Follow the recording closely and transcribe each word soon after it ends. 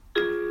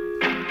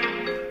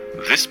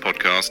This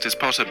podcast is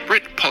part of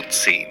Britpod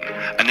Scene,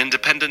 an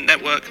independent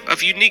network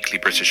of uniquely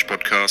British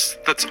podcasts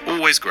that's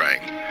always growing.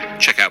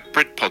 Check out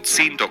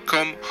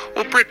BritpodScene.com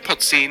or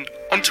Britpod Scene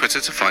on Twitter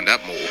to find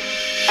out more.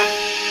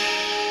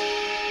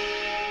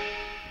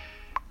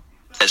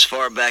 As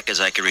far back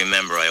as I can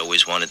remember, I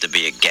always wanted to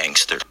be a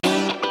gangster.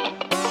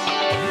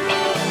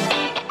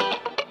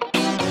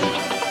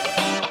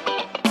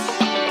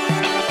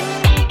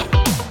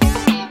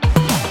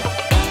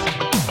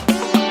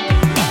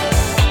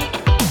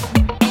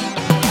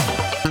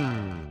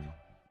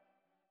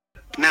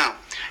 Now,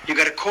 you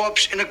got a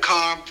corpse in a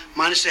car,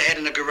 minus the head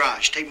in the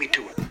garage. Take me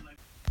to it.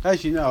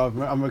 As you know,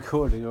 I'm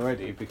recording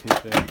already because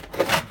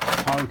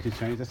time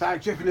constraints. That's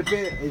like dripping a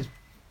bit. His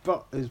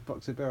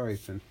box of beer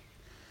open.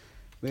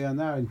 We are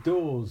now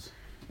indoors.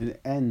 And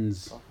it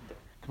ends.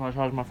 Can I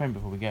charge my phone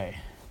before we go?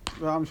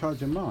 Well, I'm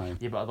charging mine.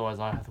 Yeah, but otherwise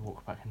I have to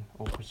walk back in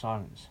awkward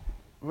silence.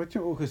 What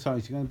your awkward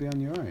silence? You're going to be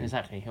on your own.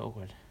 Exactly,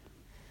 awkward.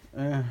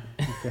 Okay.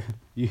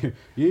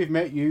 You've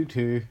met you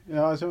two. I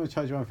was going to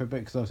charge mine for a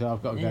bit because obviously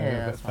I've got to go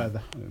a bit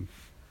further home.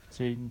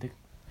 So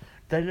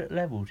they look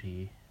level to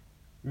you.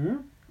 Hmm.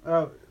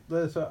 Oh,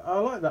 I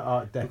like that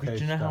Art Deco. Because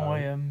do you know style. how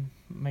I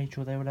made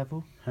sure they were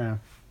level? How?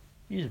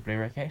 Use a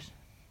Blu-ray case.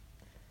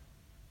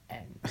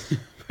 And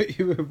But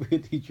you were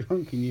really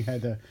drunk and you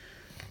had a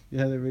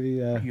really.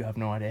 you have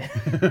no idea.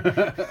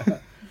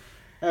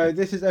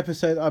 This is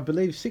episode, I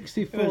believe,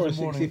 64 It or was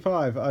a morning.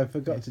 65. I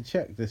forgot to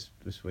check this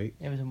week.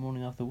 It was a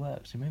morning after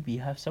work, so maybe you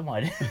have some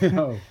idea.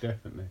 Oh,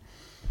 definitely.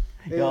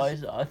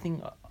 Guys, I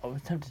think I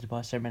was tempted to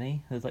buy so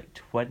many. There's like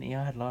 20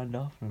 I had lined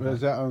up. Was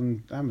that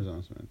on Amazon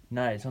or something?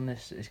 No, it's on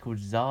this. It's called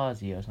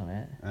Zazie or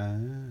something.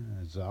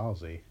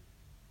 Zazie.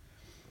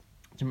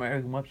 It's an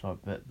American website,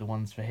 but the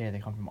ones for here they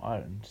come from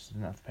Ireland, so I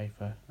didn't have to pay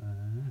for.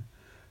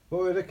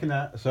 What we're looking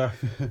at, so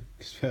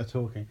because we are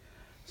talking,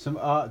 some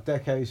Art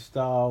Deco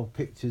style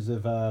pictures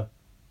of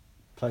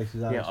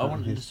places outside. Yeah, I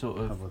wanted to his sort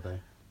of holiday.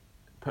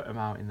 put them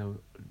out in the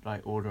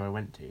order I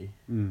went to,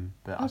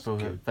 but That's I thought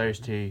good. those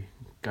two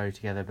go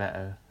together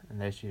better, and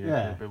those two are a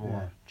little bit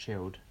more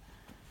chilled.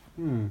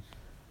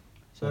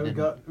 So we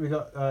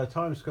got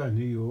Times Square,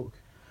 New York.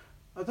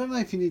 I don't know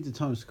if you need the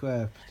Times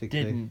Square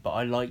particularly. Didn't, but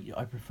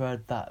I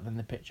preferred that than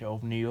the picture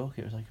of New York.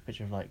 It was like a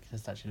picture of like the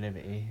Statue of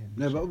Liberty.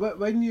 And No, but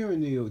when you were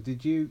in New York,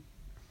 did you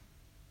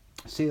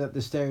see that the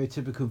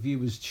stereotypical view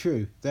was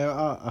true? There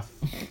are a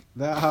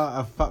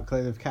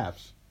fuckload of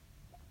cabs.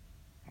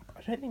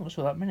 I don't think I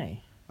saw that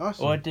many.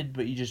 Awesome. Or I did,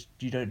 but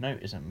you don't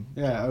notice them.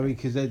 Yeah,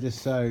 because they're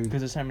just so.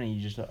 Because there's so many,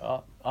 you just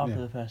after Yeah.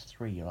 the first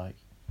three, you're like,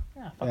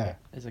 yeah, fuck Yeah. it,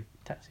 there's a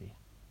taxi.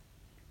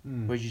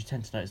 Whereas you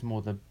tend to notice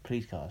more the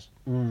police cars.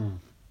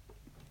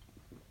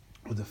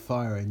 Or the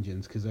fire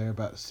engines, because they're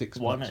about $6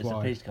 Well, I noticed the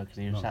wide. police car because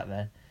he was No. sat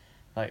there,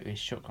 like with his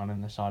shotgun on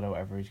the side or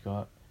whatever he's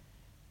got,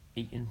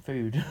 eating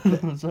food.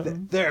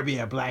 There be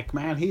a black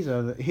man. He's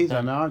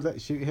unarmed.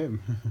 Let's shoot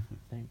him.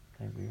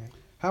 Don't be right.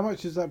 How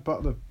much is that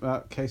bottle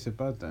of case of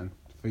Bud then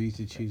for you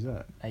to choose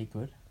that?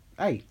 £8.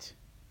 8.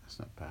 That's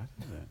not bad,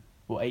 is it?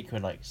 Well,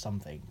 £8 like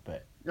something,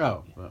 but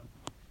Oh, well.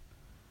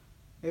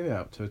 Even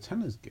up to a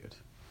tenner's good.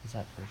 is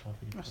that for yourself?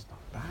 That's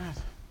not bad.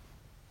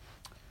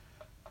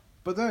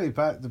 But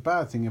the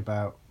bad thing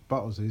about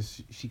bottles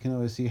is she can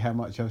always see how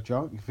much I've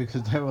drunk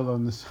because they're all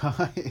on the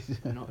side.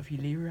 Not if you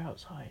leave her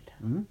outside.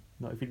 Hmm?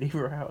 Not if you leave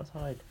her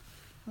outside.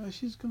 Oh,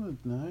 she's gonna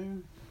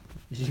know.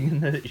 She's gonna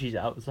know that she's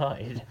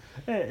outside.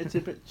 Yeah, it's a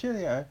bit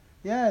chillier.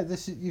 Yeah,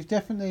 you've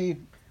definitely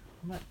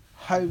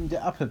homed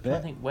it up a I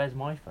bit. think, where's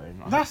my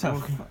phone?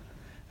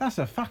 That's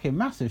a fucking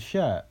massive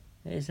shirt.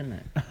 It is, isn't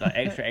it? Like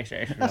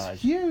extra That's large.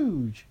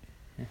 huge.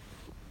 Yeah.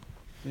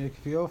 You look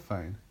for your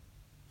phone.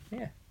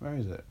 Yeah. Where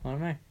is it? I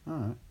don't know.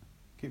 Alright.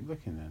 Keep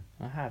looking then.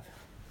 I have.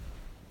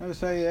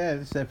 So yeah,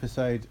 this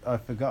episode,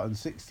 I've forgotten,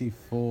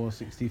 64,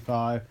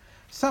 65,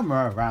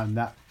 somewhere around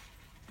that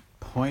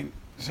point.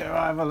 Shall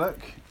I have a look?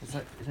 It's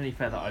only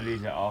fair that I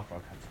lose it after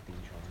I've had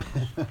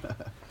the insurance.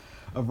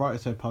 A Right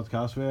So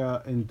podcast. We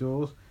are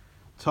indoors.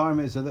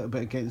 Time is a little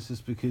bit against us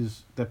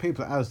because the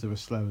people at Asda were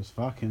slow as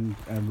fuck and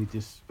we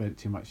just spent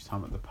too much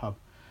time at the pub.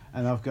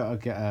 And I've got to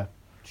get a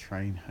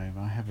train home.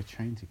 I have a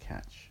train to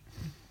catch,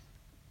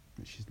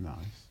 which is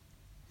nice.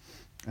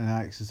 And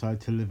Alex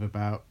decided to live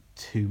about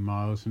 2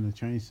 miles from the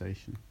train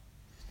station.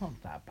 It's not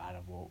that bad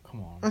a walk,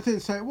 come on. I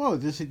didn't say it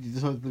was, just said you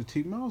decided to live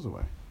 2 miles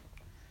away.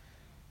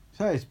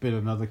 So it's been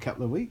another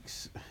couple of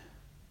weeks.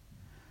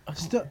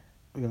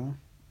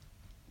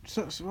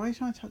 So why are you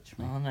trying to touch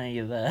me? Oh no,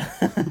 you're there.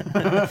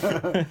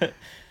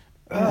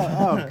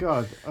 Oh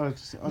God!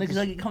 Because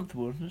I get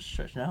comfortable and just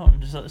stretching out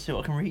and just like, see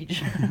what I can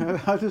reach.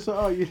 I just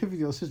thought, oh, you live with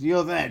your sister.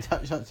 You're there.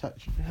 Touch. I'm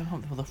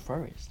comfortable with the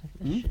throw it. Look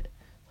at this shit.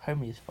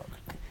 Homely as fuck.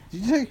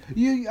 Did you say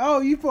you?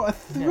 Oh, you bought a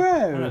throw.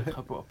 Yeah. Oh, look,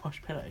 I brought a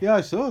posh pillow. Yeah,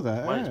 I saw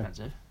that. Quite yeah.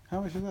 expensive.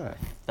 How much is that?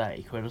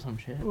 £30 or some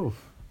shit. Oof.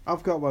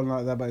 I've got one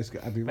like that, but it's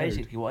got Abbey Road.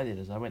 Basically, what I did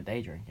is I went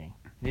day drinking.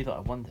 Knew that I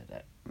wanted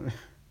it.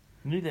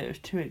 Knew that it was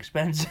too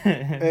expensive.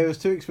 It was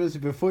too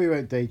expensive before you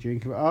went day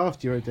drinking, but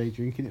after you went day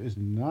drinking, it was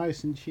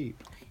nice and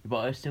cheap. But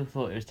I still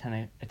thought it was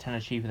a tenner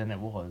cheaper than it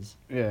was.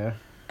 Yeah.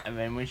 And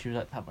then when she was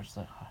like that much, I was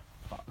like, oh,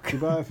 fuck. Do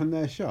you buy it from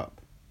their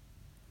shop?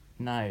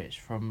 No, it's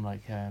from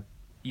like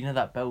you know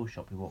that Bell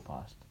shop we walk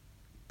past.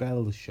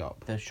 Bell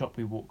shop. The shop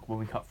we walk when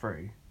we cut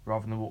through,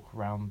 rather than walk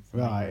around. The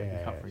Right, main road, we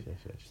yeah, cut yes, through.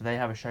 yes. So they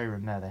have a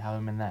showroom there. They have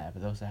them in there,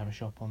 but they also have a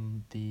shop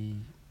on the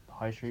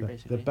high street,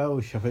 basically. The Bell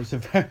shop. It's a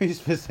very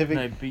specific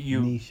No, but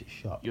niche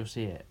shop. You'll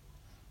see it.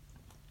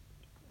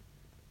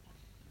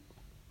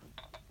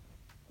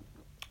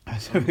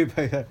 So we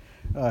both,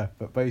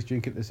 but both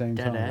drink at the same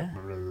Dead time.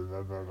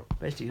 air.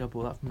 Basically, I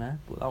bought that from there.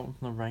 Bought that one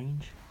from the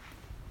range.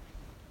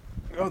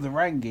 Oh, the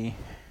Rangi.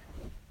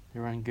 The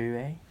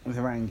Rangoon. The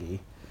Rangi.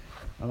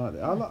 I like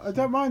it. I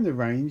don't mind the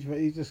range, but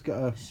you just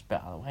gotta. It's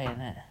better out of the way,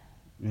 isn't it?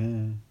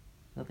 Yeah.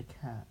 Another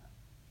cat.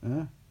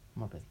 Huh?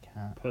 Might be the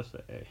cat. Pussy.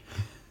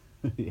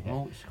 Yeah.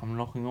 Oh, it's come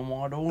knocking on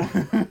my door.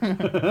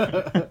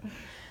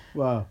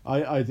 Well,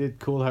 I did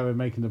call her and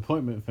make an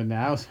appointment for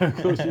now, so of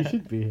course you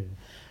should be here.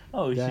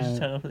 Oh, you should Damn. just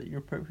turn up at your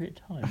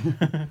appropriate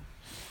time.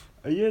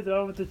 Are you the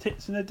one with the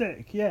tits and the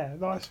dick? Yeah,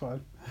 nice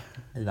one.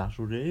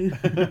 That'll do.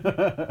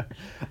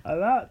 I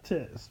like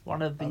tits.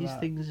 One of these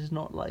things is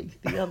not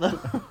like the other.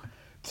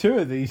 Two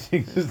of these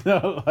things is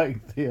not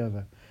like the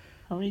other.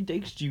 How many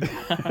dicks do you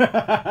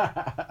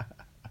have?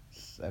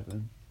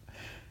 7.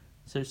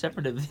 So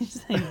separate of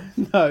these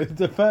things. No,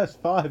 the first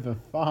 5 are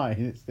fine.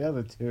 It's the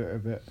other 2 are a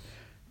bit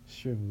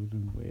shriveled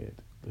and weird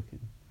looking.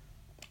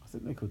 I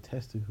think they're called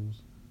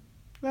testicles.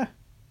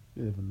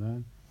 You live and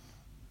learn.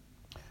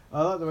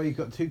 I like the way you've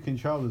got 2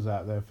 controllers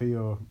out there for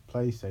your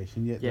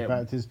PlayStation, yet Yeah. the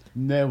fact is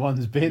no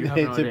one's been You have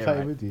here no to idea, play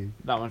right? with you.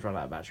 That one's run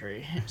out of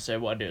battery. So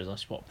what I do is I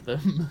swap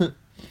them.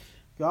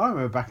 I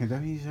remember back in the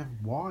day, we used to have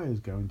wires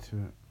going to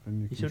it.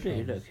 From the You still do,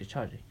 controllers. look, it's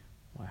charging.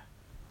 Wow.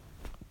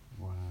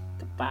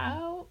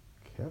 Bow.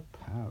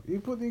 Kapow. You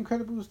bought The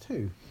Incredibles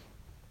 2?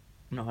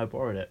 No, I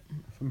borrowed it.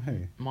 From who?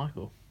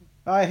 Michael.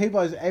 Oh, he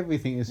buys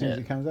everything as soon as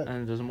Yeah, it comes out.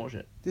 and doesn't watch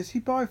it. Does he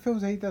buy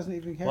films that he doesn't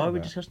even care Why are about? we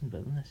discussing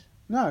about this?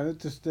 No,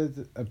 just a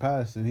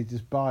person. He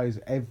just buys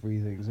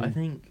everything. So I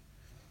think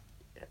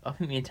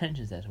the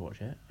intention's there to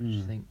watch it. I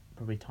just Mm. think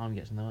probably time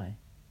gets in the way.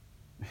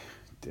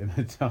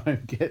 dinner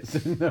time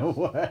gets in the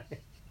way.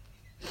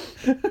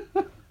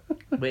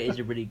 But it is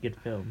a really good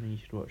film and you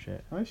should watch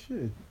it. I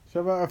should. So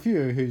about a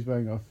few who's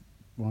going off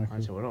Michael? I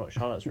said, well, not.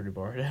 Charlotte's really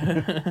borrowed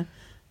it.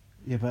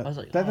 Yeah, but I was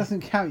like, that oh.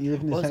 doesn't count. You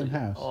live in the I was same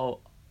like, house. Oh,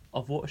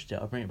 I've watched it.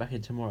 I'll bring it back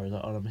in tomorrow. I was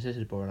like, oh, my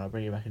sister's borrowing. I'll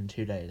bring it back in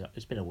 2 days.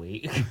 It's been a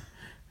week.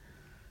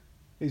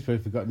 He's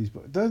probably forgotten his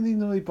book. Doesn't he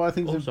normally buy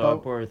things in Also, I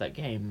bulk? borrowed that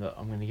game that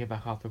I'm going to get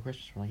back after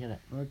Christmas when I get it.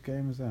 What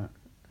game is that?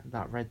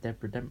 That Red Dead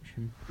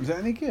Redemption. Is that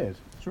any good?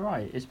 It's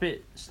alright. It's a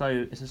bit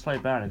slow. It's a slow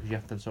burner because you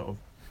have to sort of.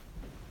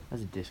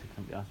 There's a disc I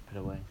can't be asked to put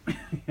away.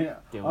 Yeah.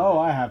 Deal with Oh,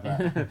 it. I have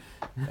that. There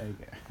you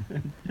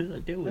go.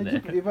 Like, deal with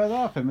You, it. you both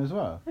laugh him as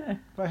well. Yeah.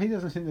 But he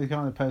doesn't seem the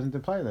kind of person to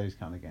play those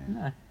kind of games.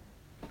 No.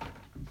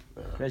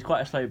 But it's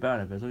quite a slow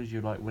burner, but as long as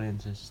you're like willing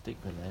to stick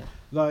with it.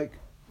 Like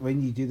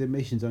when you do the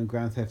missions on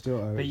Grand Theft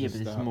Auto. But it yeah, just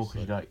but it's starts, more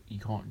because you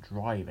can't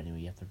drive anywhere.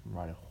 You have to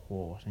ride a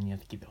horse, and you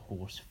have to keep the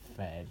horse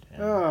fed.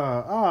 And...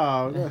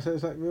 Oh, so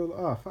it's like real.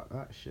 Oh, fuck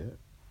that shit.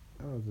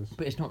 Oh, just.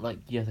 But it's not like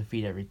you have to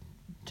feed every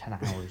 10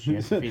 hours. You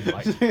have to feed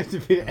like. So you have to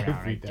feed it every every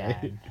now and day.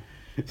 again.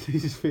 So you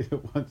just feed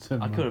it once a I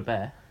month. killed a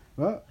bear.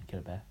 What? I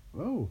killed a bear.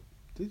 Oh,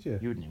 did you?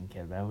 You wouldn't even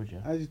kill a bear, would you?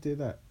 How did you do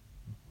that?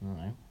 I don't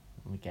know.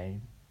 On the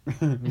game.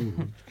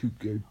 Could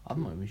go.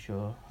 I'm not even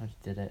sure. I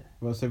just did it.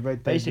 Well, so Red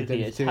Dead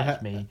Basically, it Redemption 2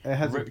 attacked me, It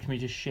has ripped me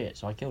to shit,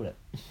 so I killed it.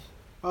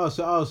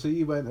 so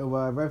you went to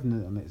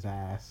Revenant on its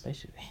ass.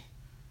 Basically.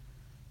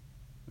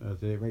 Oh,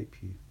 did it rape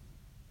you?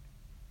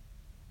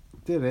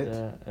 Did it?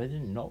 It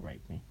didn't not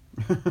rape me.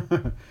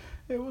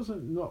 It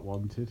wasn't not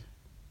wanted.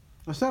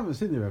 I still haven't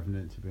seen the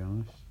Revenant, to be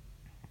honest.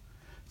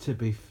 To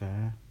be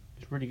fair.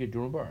 It's really good. Do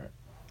you want to borrow it?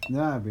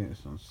 No, I mean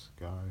it's on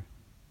Sky.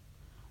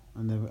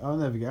 I'll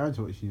never get around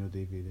to watching your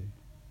DVD,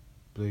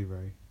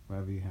 Blu-ray,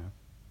 whatever you have.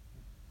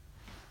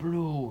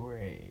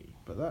 Blu-ray.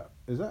 But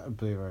is that a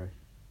Blu-ray?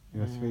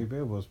 Your 3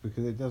 billboards,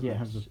 because it doesn't Yes,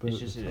 have the. it's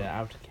just an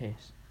outer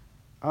case.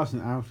 Oh, it's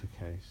an outer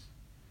case.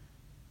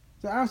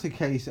 The outer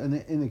case and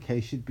the inner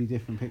case should be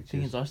different Thing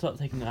pictures. is, I started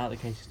taking them out of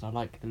the cases. I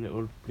like the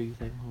little blue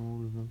thing on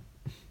all of them.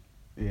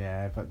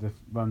 Yeah, but the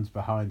ones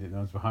behind it, the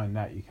ones behind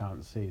that you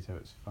can't see, so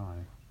it's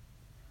fine.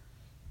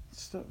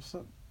 Stop.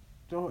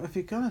 Oh, if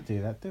you're gonna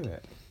do that, do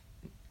it.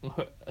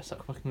 I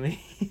suck fucking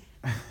me.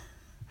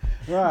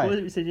 Right. What was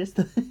it we said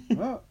yesterday?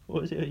 What?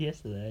 What was it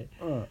yesterday?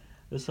 What?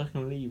 The suck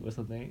and leave or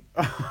something.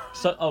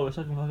 Suck and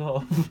fuck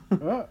off.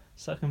 What?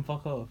 Suck and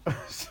fuck off.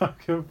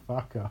 Suck and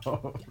fuck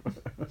off.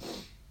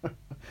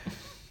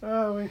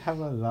 Oh, we have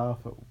a laugh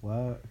at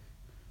work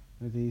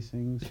with these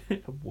things.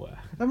 Work.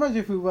 Imagine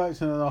if we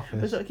worked in an office.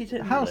 That's what I keep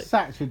telling you, How like-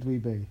 sacked would we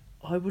be?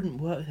 I wouldn't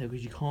work there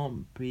because you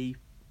can't be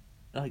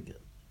like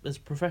as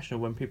professional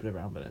when people are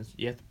around, but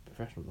you have to be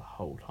professional the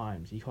whole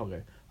time. So you can't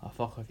go, oh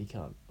fuck off, you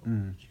can't.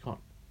 Mm. You can't.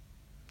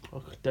 I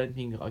don't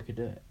think I could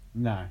do it.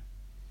 No.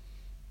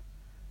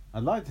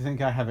 I'd like to think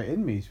I have it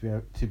in me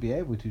to be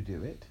able to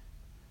do it,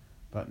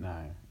 but no,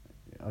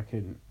 I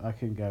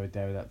couldn't go a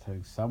day without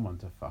telling someone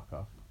to fuck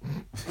off.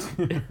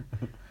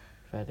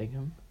 Fair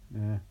dinkum.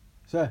 Yeah.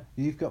 So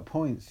you've got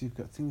points. You've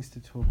got things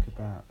to talk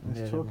about.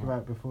 Let's talk right. about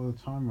it before the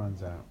time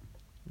runs out.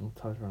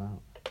 Time's run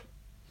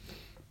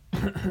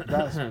out.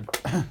 That's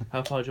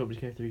How far do you want me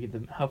to go through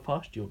them? How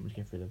fast do you want me to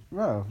go through them?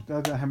 well. I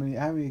don't know how many.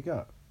 How many you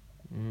got?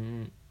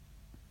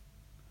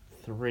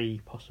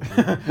 3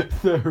 possibly.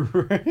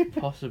 3.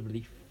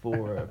 Possibly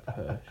 4 at a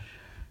push.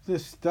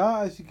 Just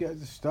start as you get.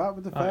 Just start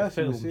with the Alright, first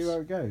one and see films.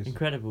 where it goes.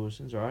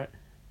 Incredibles, it's alright.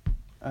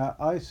 I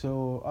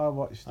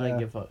watched. I don't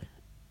give a fuck.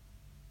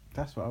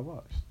 That's what I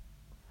watched.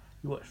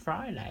 You watched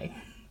Friday?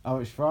 I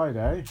watched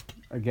Friday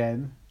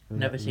again.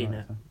 Never seen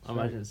it. I So-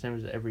 imagine it's the same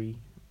as every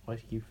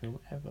Ice Cube film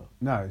ever.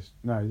 No,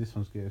 no, this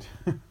one's good.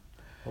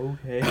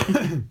 Okay.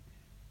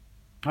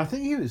 I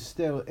think he was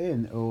still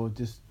in, or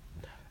just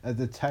at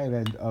the tail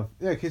end of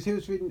because he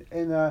was reading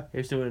in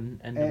He's still in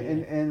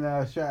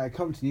Straight Outta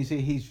Compton. You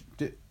see, he's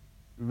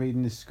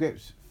reading the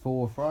scripts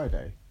for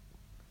Friday.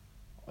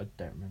 I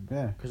don't remember.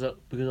 Yeah. Because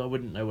I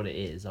wouldn't know what it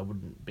is. I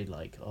wouldn't be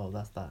like, oh,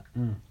 that's that.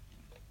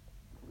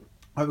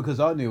 Oh, because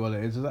I knew what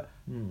it is. I was like,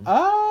 Mm.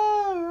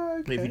 oh,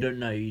 okay. But if you don't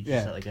know, you just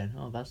Yeah. start like going,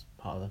 oh, that's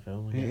part of the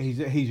film. I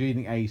guess. He's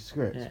reading a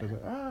script. Yeah. So I was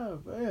like,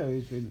 oh, yeah,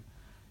 he's reading.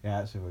 Yeah,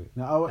 that's really.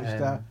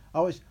 No, I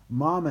watched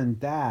Mom and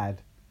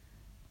Dad,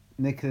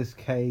 Nicolas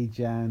Cage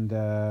and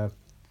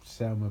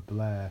Selma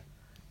Blair.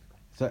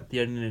 So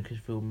The only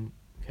Nicolas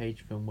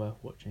Cage film worth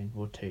watching,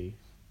 or 2,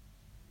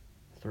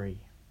 3,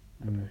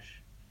 a push.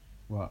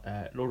 what?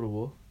 Lord of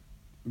War.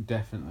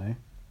 Definitely.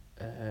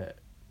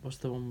 What's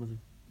the one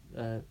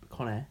with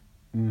Con Air?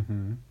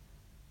 Mm-hmm.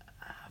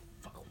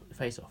 Fuck,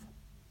 Face Off.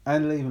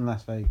 And Leaving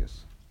Las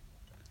Vegas.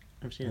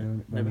 Never seen When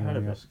it. Never he heard won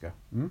of the it. Oscar.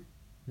 Hmm?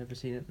 Never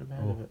seen it. Never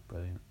heard Oh, of it.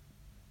 brilliant.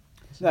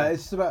 No,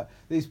 it's about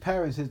these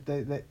parents.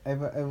 They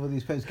all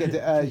these parents get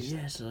the urge.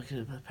 Yes, like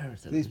the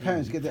parents. These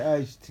parents get the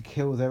urge to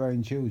kill their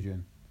own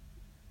children,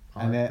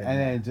 and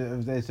then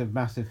there's a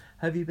massive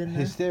Have you been there?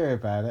 hysteria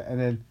about it, and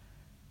then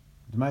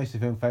most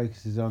of the film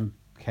focuses on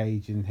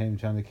Cage and him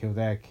trying to kill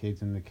their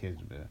kids and the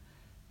kids,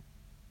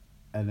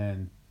 and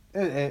then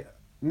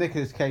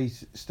Nicolas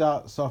Cage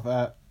starts off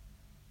at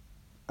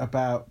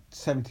about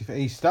 70.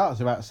 He starts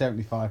about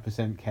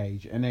 75%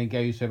 Cage, and then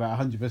goes to about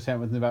 100%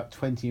 within about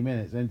 20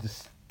 minutes, and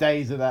just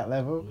stays at that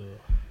level. Ugh.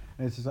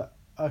 And it's just like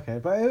okay,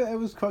 but it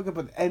was quite good.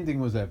 But the ending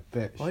was a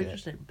bit I shit.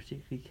 just don't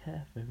particularly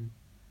care for him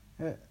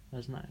Yeah.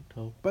 as an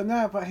actor. But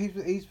no, but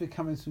he's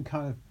becoming some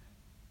kind of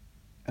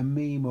a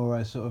meme or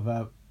a sort of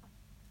a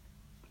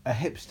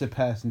hipster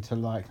person to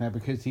like now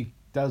because he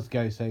does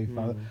go so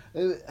far.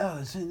 Oh,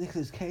 it's a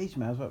Nicolas Cage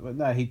man, but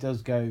no, he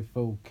does go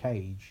full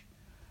Cage.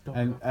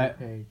 And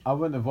Cage. I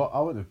wouldn't have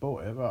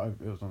bought it, but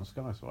it was on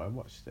Sky, so I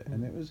watched it,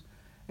 and it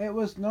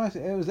was nice.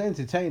 It was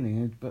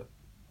entertaining, but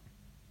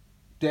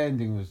the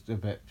ending was a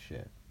bit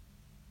shit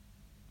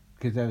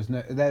because there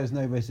was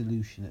no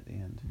resolution at the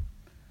end.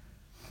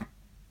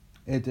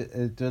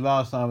 The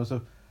last time was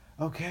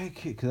okay,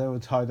 because they were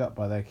tied up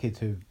by their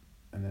kids and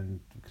then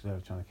because they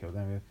were trying to kill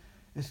them.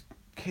 It's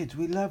kids,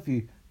 we love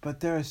you, but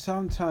there are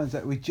some times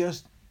that we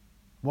just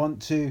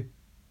want to,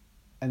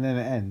 and then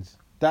it ends.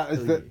 That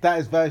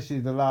is virtually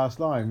the last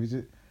line.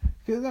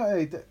 Because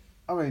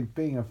I mean,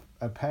 being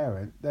a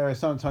parent, there are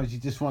sometimes you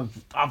just want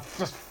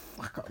just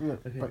fuck up,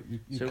 but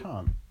you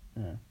can't.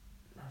 Yeah.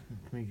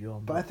 Move you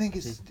on. But I think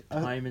it's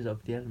time is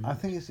of the element. I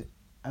think it's.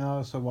 And I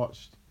also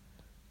watched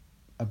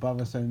Above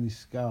Us Only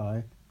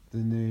Sky, the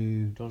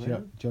new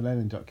John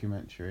Lennon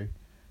documentary,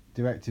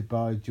 directed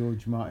by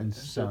George Martin's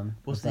son.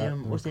 What's the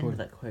end of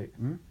that quote?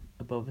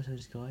 Above us only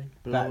sky.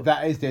 Below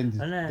That is the end.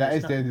 That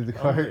is the end of the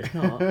quote. It's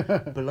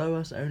not. Below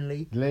us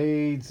only.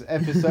 Leeds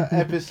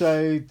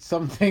episode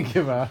something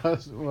about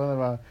us. One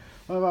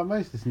of our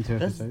most listened to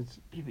episodes.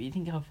 But you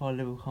think how far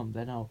Liverpool come?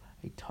 They're now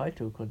a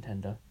title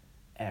contender.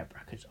 Air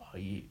brackets are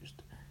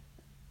used.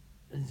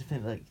 And to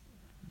think like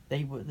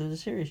there was a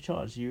serious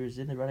chance you was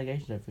in the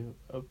relegation zone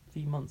for a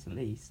few months at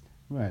least.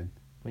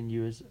 When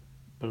you was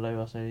below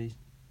us only,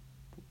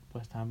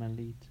 West Ham and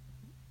Leeds.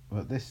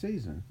 What, this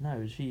season? No, it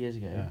was a few years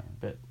ago. Yeah.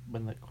 But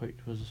when that quote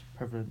was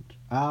prevalent.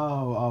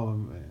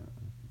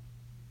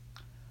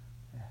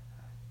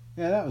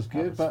 Yeah, that was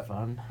good. That was but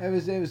fun. It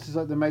was just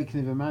like the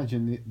making of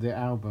Imagine the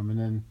album, and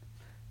then.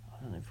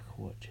 I don't know if I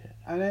can watch it.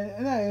 And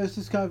then, no, it was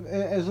just kind of.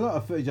 It was a lot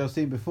of footage I've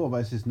seen before, but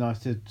it's just nice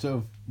to sort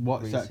of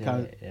watch that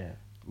kind of. Yeah.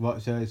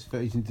 Watch those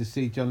footage and to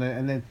see John Lennon,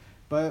 and then,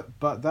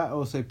 but that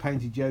also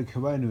painted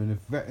Yoko Ono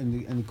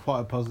in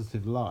quite a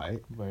positive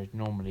light. Whereas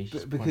normally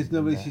she's because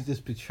normally she's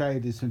just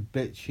portrayed as some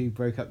bitch who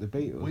broke up the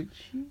Beatles. Would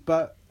she?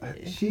 But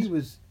she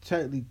was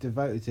totally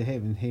devoted to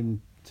him and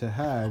him to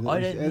her.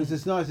 It was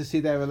just nice to see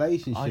their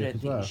relationship. I don't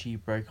as think well. she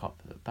broke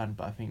up the band,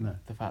 but I think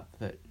the fact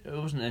that it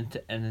wasn't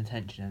an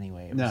intention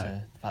anyway. It No. was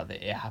the fact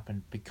that it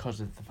happened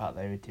because of the fact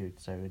they were two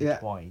so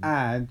entwined.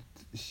 Yeah, and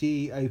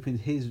she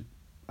opened his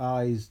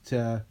eyes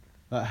to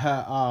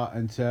her art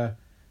and to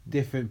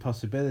different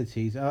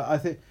possibilities. I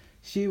think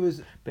she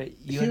was. But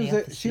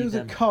she was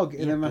a cog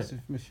in a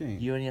massive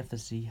machine. You only have to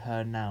see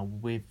her now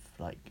with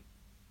like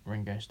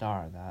Ringo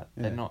Starr and that.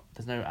 They're not.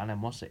 There's no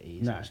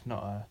animosity. So No. it's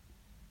not a.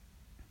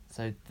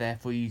 So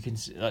therefore, you can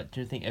like.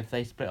 Do you think if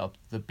they split up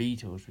the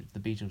Beatles, which the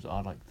Beatles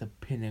are like the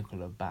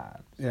pinnacle of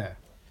bands? Yeah.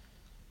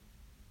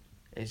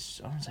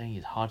 I'm not saying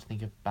it's hard to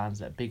think of bands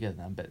that are bigger than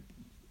them, but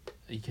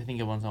you can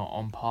think of ones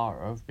on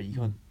par of, but you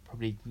can't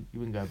you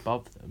wouldn't go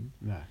above them.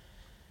 No.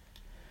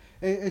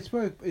 It's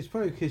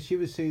probably because she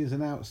was seen as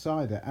an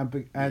outsider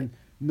and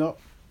not.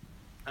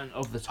 And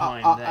of the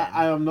time,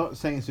 I'm not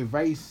saying it's a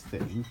race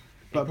thing,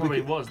 but it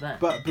probably was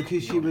that. But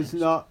because she was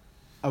not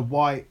a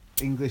white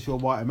English or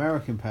white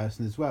American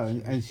person as well,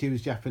 and she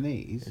was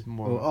Japanese.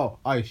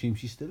 I assume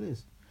she still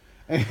is.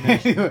 No,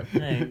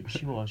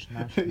 she was.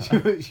 Now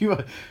she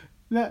was.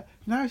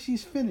 Now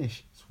she's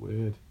Finnish. It's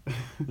weird.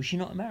 Was she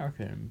not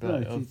American,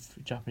 but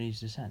of Japanese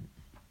descent?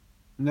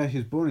 No, she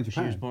was born in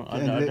Japan. She was born. I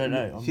don't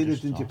know. She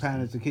lived in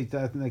Japan as a kid.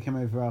 I think they came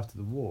over after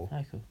the war.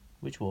 Oh, cool.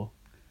 Which war?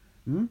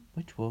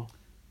 Which war?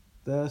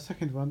 The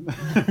second one.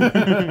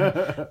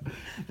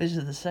 This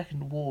is the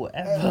second war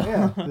ever.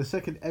 Yeah, the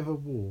second ever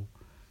war.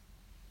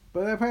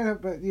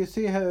 But you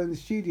see her in the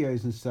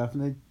studios and stuff,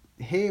 and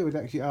he would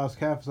actually ask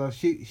her for stuff.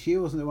 She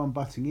wasn't the one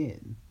butting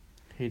in.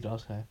 He'd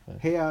ask her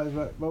first. He was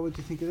like, "What would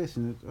you think of this?"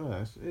 And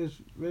it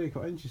was really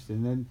quite interesting.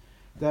 And then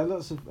there are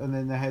lots of, and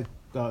then they had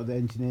like the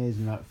engineers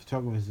and like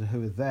photographers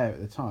who were there at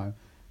the time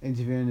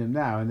interviewing them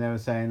now, and they were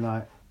saying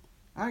like,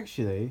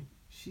 actually,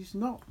 she's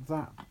not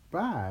that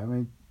bad. I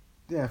mean,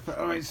 yeah.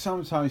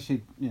 Sometimes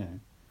she,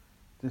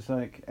 just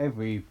like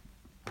every,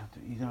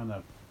 you don't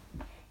know,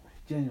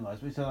 generalise,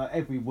 but it's like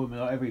every woman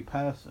or every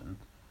person.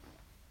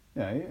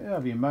 You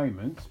have your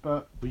moments,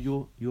 but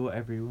well, you're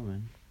every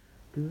woman.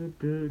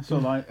 That's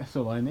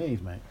all I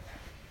need, mate.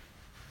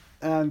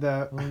 And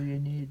all you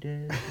need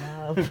is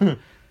love. It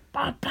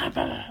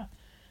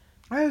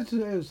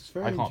was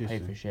very I can't interesting. pay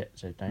for shit,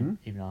 so don't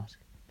even ask.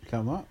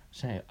 Come what?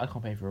 Say I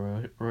can't pay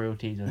for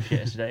royalties on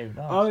shit, so don't even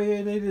ask. All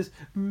you need is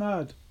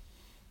mud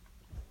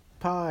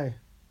pie,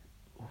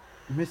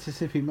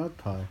 Mississippi mud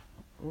pie.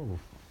 Oh,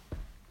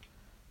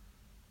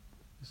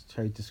 let's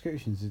trade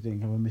descriptions. It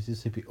didn't have a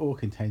Mississippi or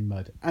contain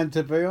mud, and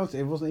to be honest,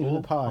 it wasn't even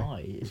a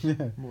pie. It's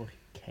more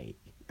like cake.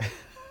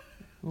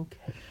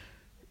 Okay.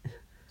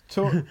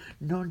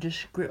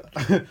 Nondescript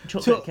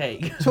chocolate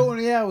cake.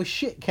 Tony L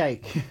shit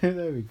cake.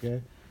 There we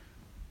go.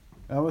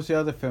 What's the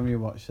other film you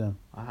watched then?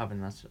 I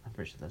haven't. I'm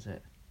pretty sure that's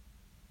it.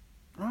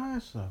 Oh,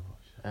 that's what I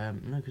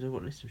watched. No, because I've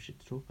got a list of shit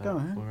to talk about. Go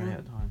on, We're running out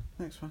of time.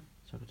 Next one.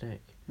 Suck a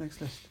dick. Next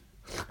list.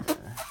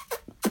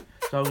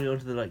 So I'm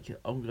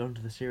going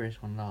to the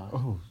serious one last.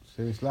 Oh,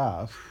 serious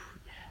last.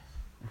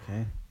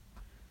 Yeah.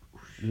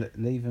 Okay.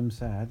 Leave them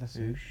sad. That's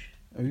it. Oosh.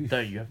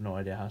 Don't you have no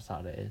idea how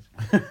sad it is?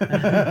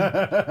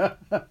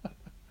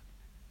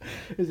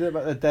 Is it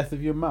about the death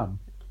of your mum?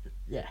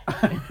 Yeah.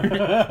 As it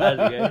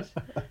goes.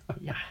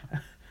 Yeah.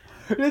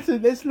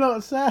 Listen, it's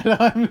not sad.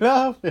 I'm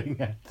laughing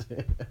at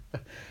it.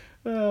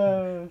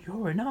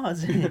 You're a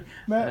Nazi.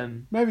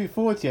 Maybe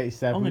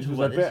 48/7, which was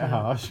a bit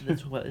harsh.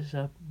 Let's talk about this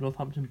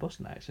Northampton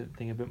Boston accent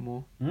thing a bit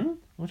more. I want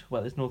to talk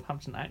about this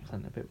Northampton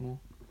accent a bit more.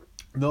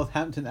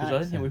 Northampton accent? I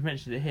don't think we've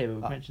mentioned it here,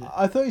 but we've mentioned it.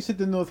 I thought you said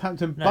the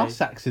Northampton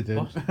bus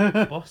accident.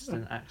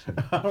 Boston accent.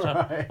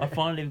 Right. I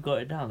finally got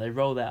it down. They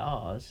roll their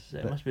R's, so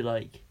it must be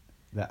like...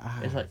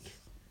 It's like...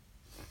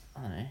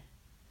 I don't know.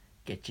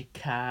 Get your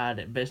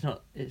card. But it's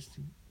not... It's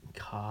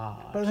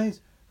card. But the thing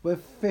is, we're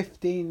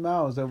 15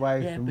 miles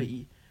away from... Yeah,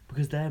 but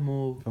because they're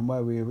more... From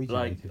where we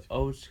originated. Like,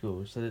 old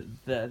school. So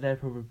they're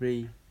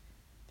probably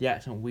the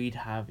accent we'd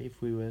have if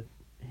we were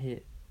here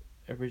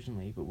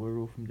originally, but we're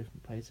all from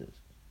different places.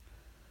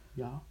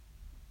 Yeah.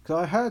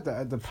 Because I heard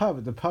that at the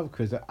pub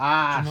quiz,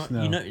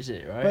 Arsenal. You notice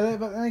it, right?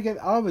 But then again,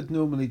 I would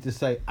normally just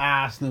say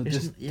Arsenal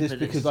just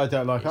because I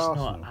don't like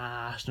Arsenal. It's not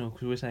Arsenal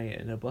because we're saying it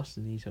in a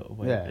Boston-y sort of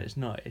way, but it's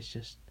not. It's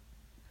just...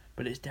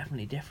 But it's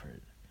definitely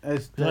different.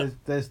 There's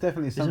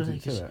definitely something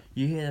to it.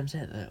 You hear them say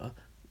it,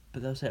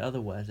 but they'll say other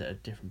words that are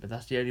different, but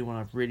that's the only one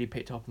I've really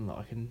picked up on that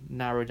I can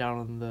narrow down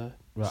on the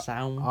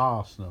sound.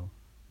 Arsenal.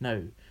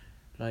 No.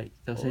 Like,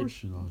 they'll say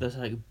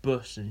like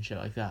bus and shit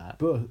like that.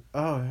 Oh,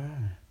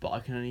 yeah. But I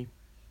can only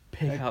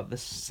pick out the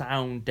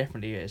sound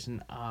differently. It's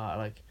an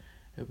like,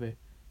 it'll be,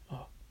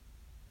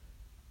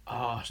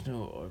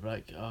 Arsenal, or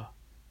like,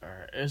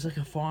 it's like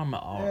a farmer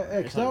R.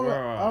 Yeah, because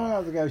I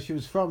had to go, she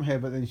was from here,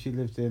 but then she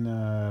lived in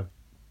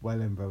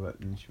Wellingborough, but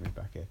then she moved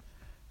back here.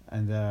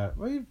 And,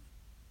 you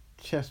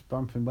chest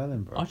bump in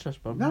Wellingborough? I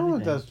chest bump. No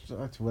one does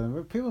like to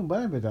Wellingborough. People in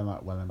Wellingborough don't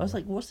like Wellingborough. I was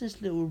like, what's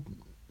this little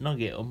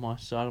nugget on my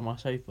side of my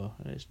sofa?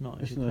 And it's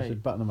not. It's not a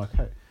button on my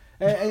coat.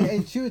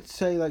 And she would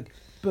say like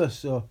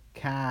bus or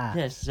car.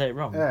 Yes, say it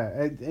wrong. Yeah,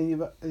 and you're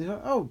like,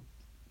 oh,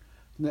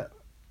 no,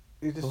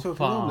 you're just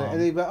talking normally.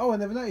 And you're like, oh, I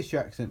never noticed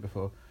your accent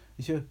before.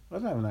 You said, I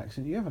don't have an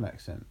accent. You have an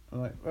accent.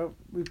 I'm like, well,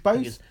 we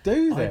both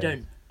do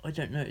that. I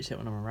don't notice it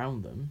when I'm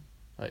around them.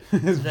 Like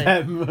today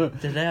I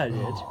did.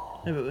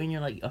 No, but when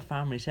you're like a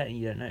family setting,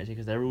 you don't notice it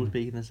because they're all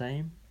speaking the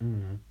same.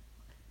 Mm.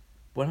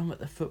 When I'm at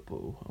the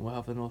football and we'll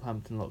have the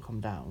Northampton lot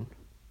come down,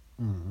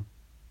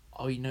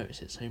 you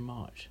notice it so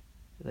much.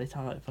 They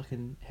sound like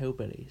fucking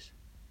hillbillies.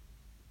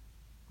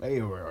 Hey,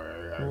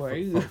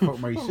 fuck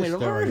my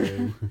sister, are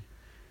you?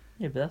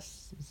 Yeah, but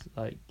that's it's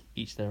like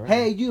each their own.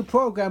 Hey, you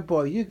program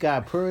boy, you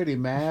got pretty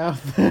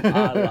mouth.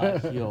 I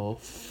like your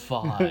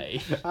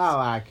face. I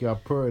like your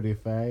pretty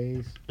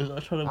face. I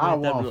was trying to I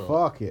weird them want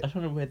lot. fuck it. I was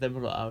trying to weird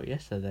them lot out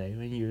yesterday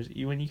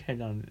when you came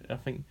down. I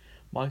think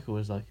Michael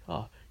was like,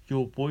 "Oh,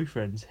 your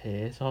boyfriend's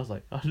here," so I was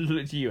like, I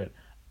looked at you and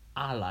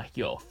I like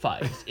your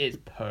face. It's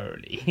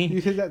pearly.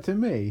 You said that to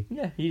me?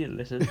 Yeah, you didn't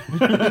listen.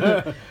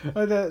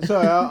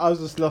 Sorry, I was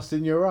just lost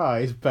in your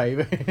eyes,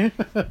 baby.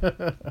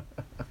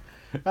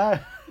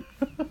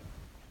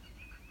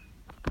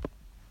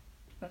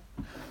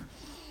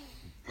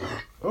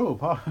 Oh,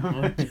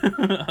 pardon.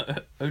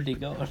 Holy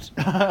God.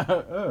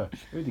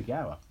 Udi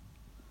Gower.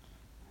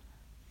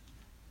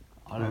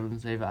 Our Lord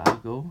and Saviour Al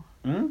Gore.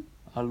 Hmm?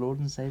 Our Lord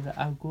and Saviour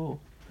Al Gore.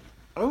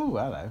 Oh,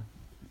 hello.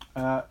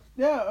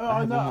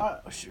 I know.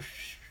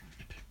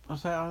 I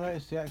say I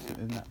noticed the accent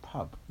in that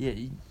pub. Yeah,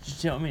 you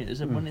see what I mean?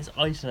 It's when it's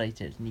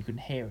isolated and you can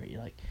hear it,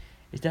 you're like,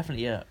 it's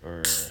definitely a.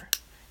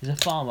 It's a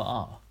farmer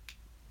R.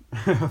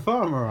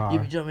 Farmer Yeah, R.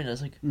 but do you know what I mean?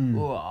 It's like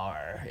ooh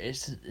R.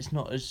 It's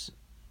not as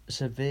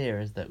severe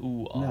as the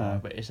ooh R, No.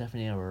 but it's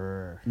definitely a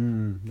R.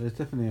 There's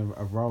definitely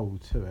a roll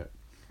to it.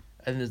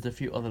 And there's a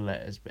few other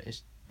letters, but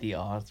it's the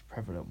R's the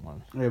prevalent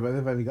one. Yeah, but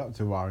they've only got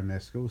to R in their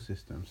school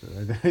system, so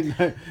they don't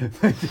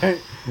know.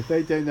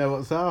 They don't know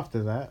what's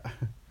after that.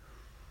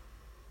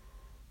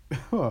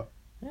 What?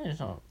 Yeah, it's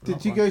not. Did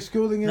not you fun. go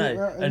schooling in? No,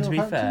 in and to be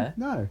Northampton? fair-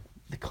 No.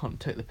 The cunt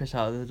took the piss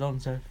out of the Don,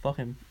 so fuck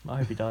him. I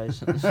hope he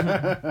dies.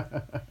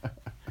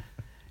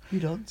 You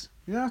don't?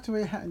 You don't have to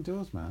wear your hat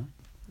indoors, man.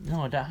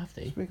 No, I don't have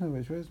to. Speaking of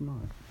which, where's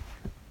mine?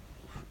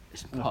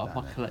 It's part of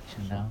my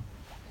collection now.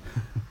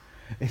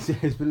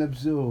 It's been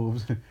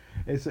absorbed.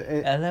 It's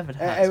 11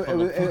 hats.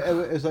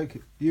 it's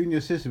like you and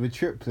your sister were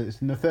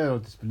triplets, and the third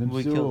one just been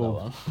absorbed. We killed that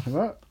one.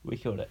 What? We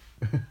killed it.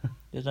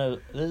 There's no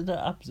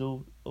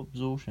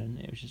absorption.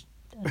 It was just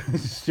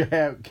Straight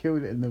out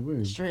killed it in the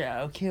womb. straight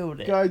out killed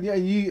it. God, yeah,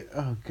 you.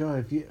 Oh God,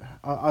 if you,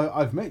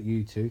 I've met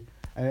you two,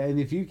 and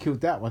if you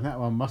killed that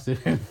one must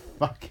have been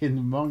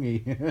fucking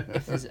mongy.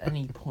 If there's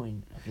any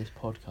point of this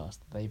podcast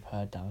that they've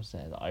heard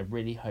downstairs, I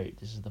really hope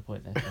this is the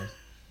point they says.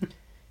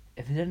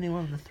 If there's any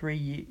one of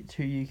the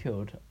two you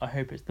killed, I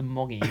hope it's the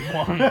moggy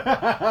one.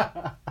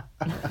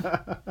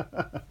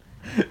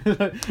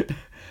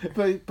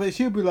 but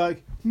she'll be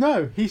like,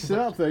 no, he's still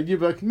up there. And you'll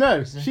be like,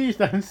 no, she's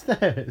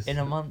downstairs. In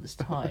a month's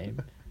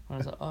time, when I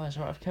was like, oh, it's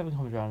alright if Kevin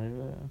comes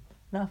around.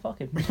 Nah, fuck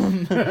him.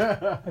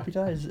 Hope he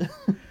dies.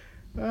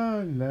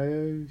 Oh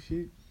no,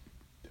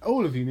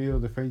 all of you need all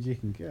the friends you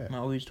can get.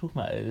 No, we was talking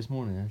about it this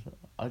morning.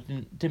 I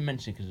didn't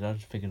mention it because I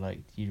just figured like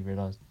you'd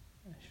realise.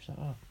 She was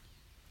like, oh.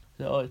 I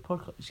said, oh, it's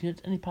podcast. She goes,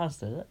 any plans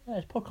today? Yeah,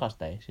 it's podcast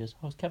day. She goes,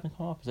 oh, has Kevin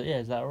come up? I said, yeah,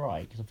 is that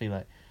alright? Because I feel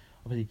like,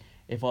 obviously,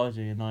 if I was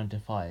doing a 9 to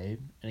 5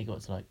 and it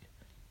got to like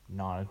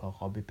 9 o'clock,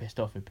 I'd be pissed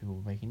off if people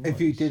were making noise.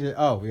 If you did it,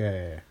 oh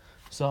yeah.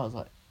 So I was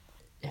like,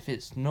 if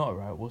it's not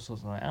alright, we'll sort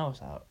something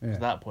else out. Yeah. At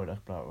that point,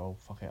 I'd be like, well,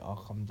 fuck it,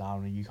 I'll come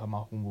down and you come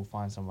up and we'll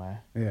find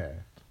somewhere. Yeah.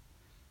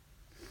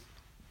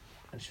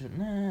 And she went,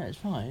 nah, it's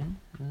fine.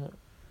 I was like,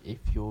 if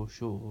you're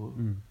sure.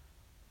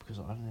 Because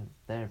I don't know,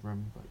 their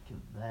room's like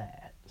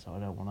there, so I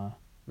don't want to.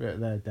 Yeah,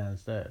 they're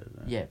downstairs.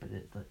 Isn't it? Yeah, but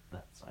it's like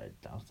that side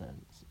downstairs.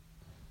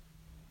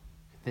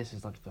 This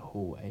is like the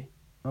hallway.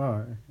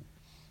 Alright.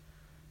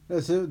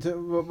 So,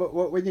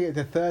 when you get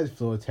to third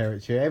floor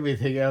territory,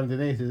 everything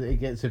underneath it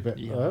gets a bit.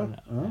 Yeah, I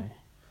know.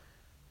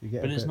 You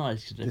get But a it's bit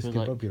nice because it feels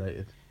like discombobulated.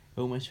 it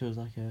almost feels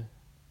like a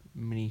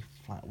mini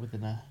flat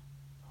within a.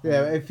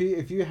 Yeah, if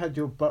you had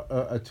your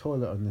a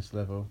toilet on this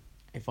level.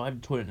 If I had a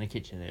toilet in the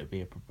kitchen, it would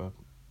be a proper.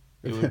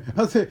 It If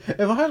would,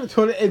 I had a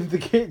toilet in the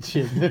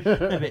kitchen,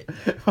 but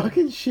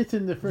fucking shit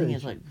in the the thing fridge.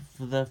 is, like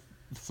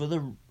for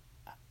the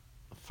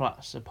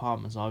flats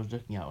apartments I was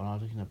looking at when I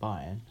was looking at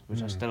buying,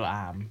 which I still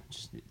am,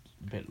 just a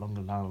bit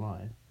longer down the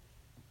line.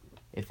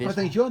 If this I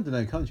think you're under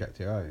no contract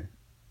here, are you?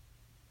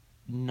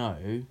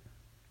 no,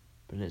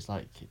 but it's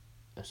like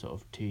a sort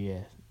of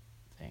 2-year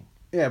thing.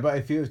 Yeah, but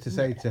if you was to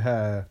say to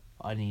her,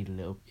 I need a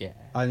little, yeah.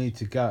 I need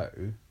to go.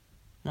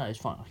 No, it's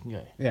fine. I can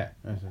go. Yeah.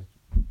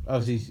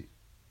 Obviously,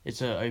 It's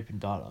an open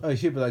dialogue. oh,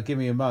 she'd be like, give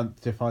me a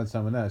month to find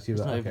someone else. You'd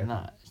It's be not like, even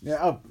okay. that. It's Yeah.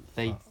 Oh.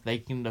 They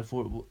can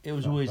afford it. It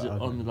was Oh, always but I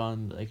on the don't-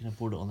 line that they can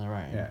afford it on their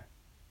own. Yeah.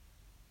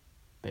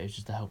 But it's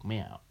just to help me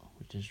out,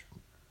 which is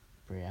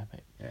pretty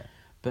epic. Yeah.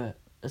 But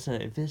so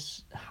if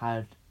this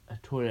had a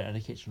toilet and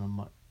a kitchen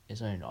on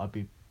its own, I'd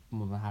be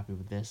more than happy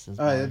with this. As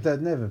Oh, my-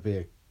 there'd never be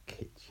a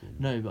kitchen.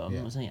 no, but I'm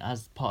Yeah. not saying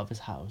as part of this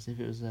house. If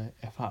it was a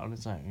flat on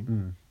its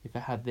own, if it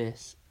had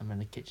this and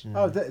then a kitchen.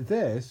 Oh, and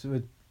this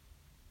would.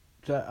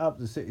 So up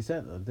the city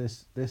centre,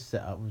 this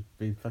setup would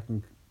be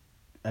fucking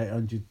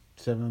 800,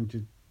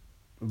 700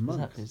 a month.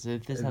 exactly. So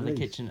if this at had a least.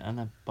 kitchen and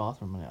a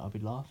bathroom in it, I'd be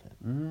laughing.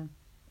 Mm.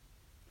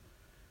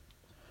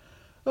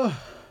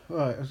 Oh,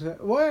 right.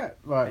 Where?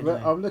 Right.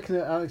 Anyway. I'm looking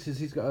at Alex's.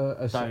 He's got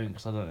a Don't,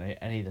 because I don't know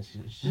any of this.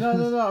 No.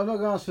 I'm not going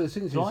to ask for the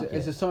signature. Like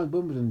It's a it? signed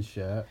Wimbledon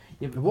shirt.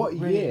 Yeah, but What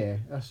really- year?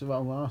 That's what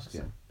I'm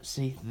asking.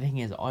 See, the thing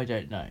is, I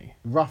don't know.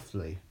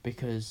 Roughly.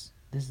 Because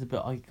this is the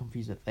bit I get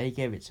confused with. They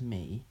gave it to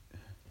me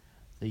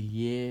the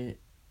year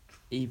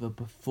either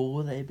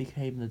before they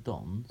became the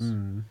Dons,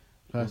 or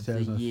That's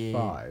the year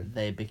 2005.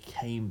 they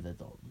became the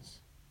Dons.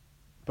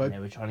 But And they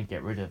were trying to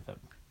get rid of them.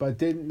 But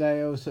didn't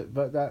they also?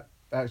 But that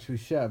actual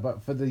shirt.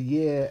 But for the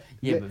year.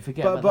 Yeah, but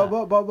forget about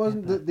that. But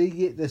wasn't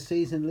the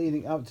season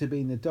leading up to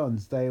being the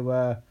Dons? They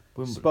were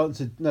Wimbledon.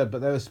 sponsored. No,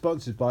 but they were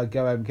sponsored by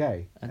Go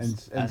MK and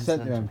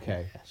Centre MK.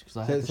 Yes, because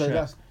I had the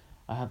shirt.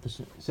 I have the.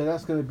 So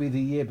that's going to be the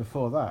year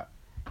before that.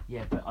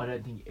 Yeah, but I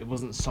don't think it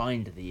wasn't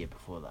signed the year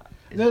before that.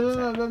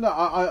 No.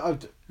 I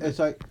it's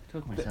like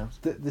Talk myself.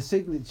 the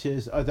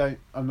signatures.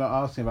 I'm not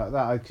asking about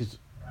that because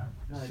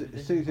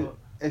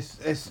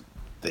it's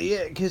the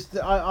year because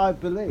I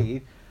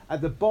believe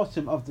at the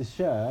bottom of the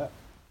shirt,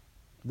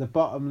 the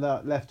bottom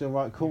left or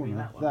right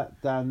corner,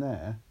 that down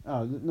there.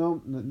 Oh,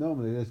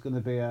 normally there's going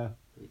to be a.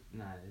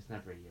 No, there's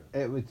never a year.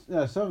 It would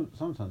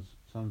sometimes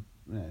some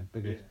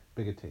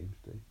bigger teams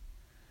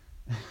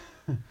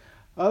do.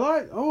 I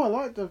like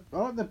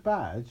the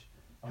badge.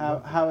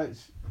 How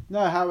it's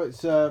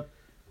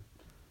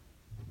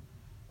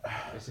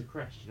It's a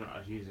crest. You don't know how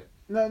to use it.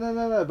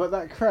 No. But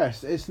that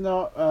crest, it's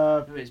not.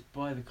 No, it's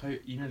by the coat.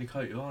 You know the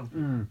coat you're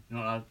on. You're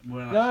not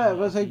allowed, No,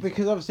 but say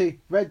because obviously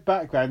red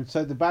background,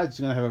 so the badge is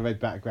gonna have a red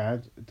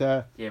background.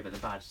 Yeah, but the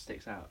badge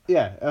sticks out.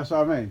 Yeah, that's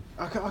what I mean.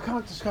 I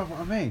can't describe what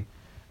I mean.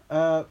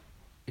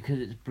 Because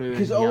it's blue.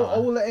 Because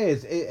all it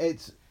is,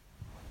 it's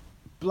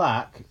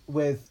black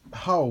with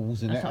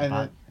holes in That's it, not and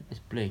black. It's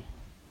blue.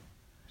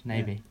 It's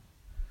navy.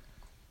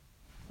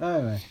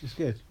 anyway, it's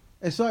good.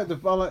 It's like the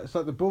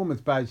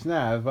Bournemouth badge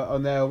now, but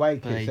on their away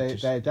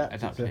kits they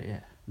adapted to it. Yeah.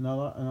 And I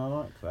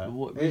like that. But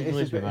what really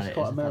annoys me about it's it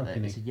quite is the fact that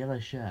American-y. it's a yellow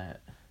shirt.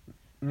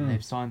 And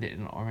they've signed it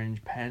in an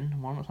orange pen.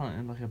 Why not sign it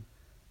in like a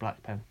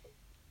black pen?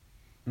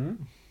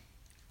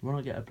 Why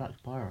not get a black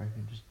biro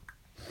and just...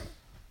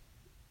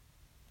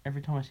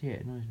 Every time I see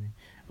it, it annoys me.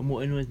 And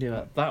what annoys me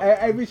about that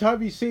every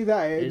time you see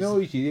that, it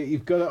annoys you.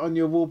 You've got it on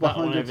your wall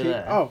behind your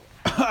TV. Oh,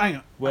 hang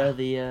on. where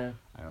the Hang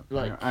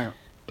on.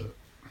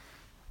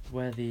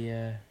 where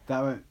the That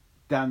went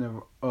down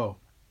the. Oh,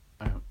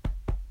 hang on.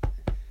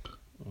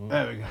 oh,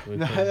 There we go. we're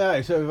No,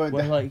 good. so we went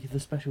where down. like the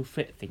special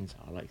fit things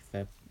are, like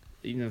the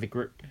the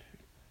grip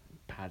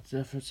pads.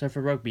 So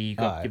for rugby, you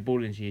got Aye. your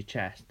ball into your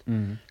chest.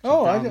 Mm. So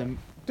Oh, down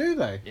do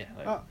they? Yeah.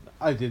 Like,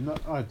 I did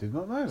not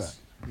know that.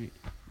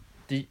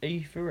 Are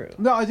you for real?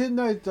 No, I didn't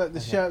know that the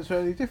shirts were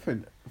any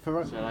different for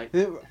rugby. So, like-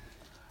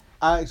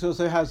 Alex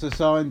also has a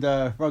signed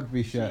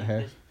rugby shirt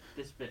here.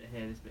 This bit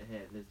here,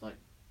 there's like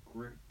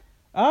grip.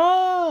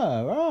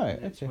 Ah, right.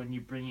 And it's Okay. when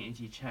you bring it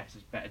into your chest,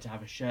 it's better to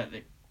have a shirt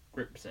that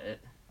grips it.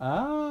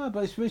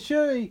 But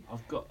surely,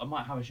 I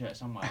might have a shirt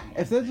somewhere.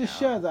 if there's a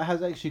shirt that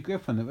has extra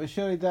grip on it, but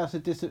surely that's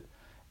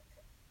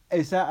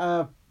is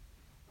that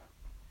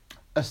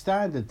a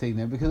standard thing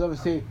then? Because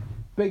obviously,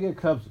 bigger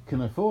clubs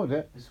can afford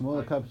it, smaller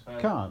like, clubs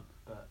can't.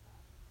 But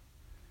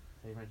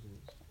say for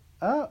instance,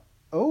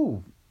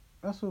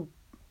 That's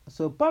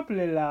all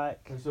bubbly like.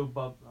 it's all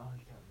bubbly.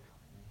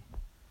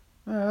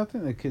 I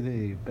think they could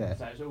do better.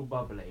 So it's all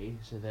bubbly,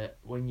 so that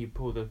when you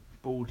pull the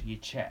ball to your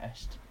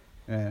chest,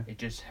 Yeah. it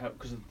just helps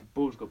because the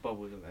ball's got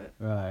bubbles in it.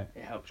 Right.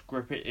 It helps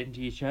grip it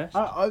into your chest.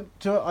 I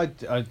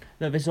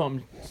No, that's what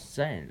I'm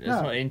saying. It's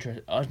No. not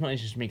interest. It's not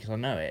interesting to me because I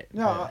know it.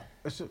 no,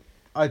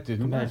 I didn't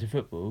know. compared to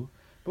football.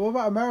 But what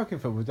about American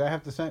football? Do they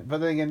have the same? But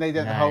then again, they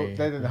don't No, hold. They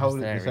don't because hold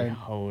it they the don't really same.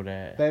 Hold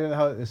it. They don't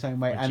hold it the same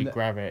way, Once you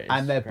grab it,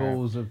 and their it's grab.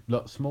 balls are a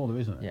lot smaller,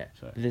 isn't it? Yeah.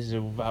 So. But this is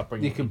all about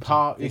bringing. You it can into-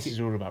 par- you This can-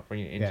 is all about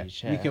bringing it into Yeah, your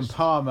chest. you can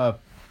palm a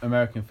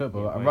American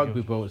football. Yeah, A where rugby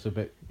you're- ball, it's a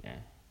bit. Yeah.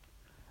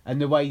 And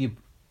the way you,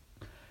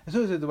 it's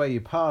also the way you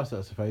pass,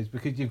 I suppose,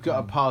 because you've got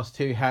to pass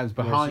two hands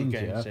behind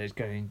you. So it's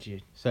going into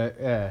you. So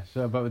yeah,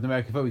 but with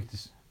American football, you can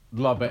just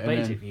lob it. And then,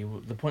 Basically,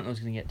 the point I was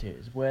going to get to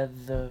is where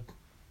the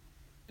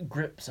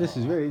grips this are.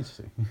 is really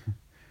interesting.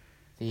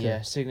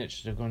 The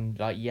signatures have gone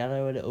like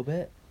yellow a little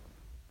bit,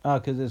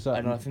 Because it's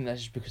like and I think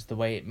that's just because the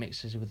way it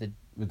mixes with the.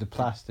 with the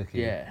plastic.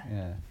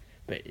 Yeah.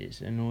 But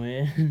it's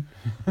annoying.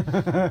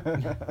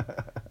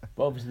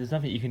 But obviously, there's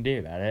nothing you can do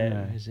about it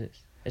No. because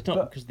it's not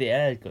But- because the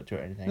air got to it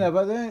or anything. No,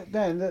 but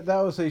then that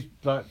also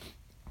like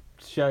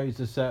shows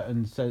a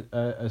certain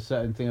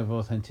thing of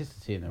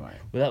authenticity in a way.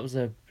 Well, that was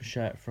a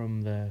shirt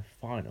from the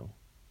final,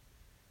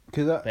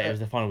 Because but it was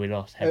the final we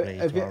lost heavily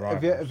have to you, our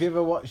have rivals. you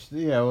ever watched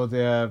all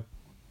the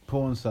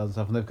porn stars and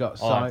stuff, and they've got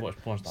Oh, I've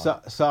watched porn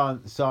stars.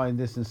 sign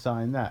this and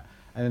sign that,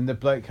 and then the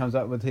bloke comes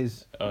up with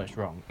his Oh, it's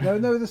wrong.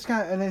 no the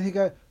scan, and then he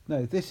go,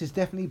 no, this is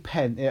definitely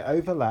pen, it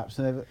overlaps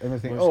and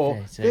everything, Well, or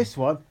okay, so- this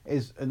one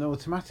is an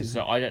automatic.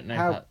 So I don't know.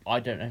 How- I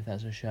don't know if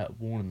that's a shirt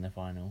worn in the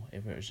final.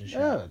 If it was a shirt,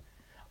 Yeah,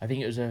 I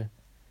think it was a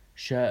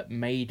shirt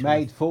made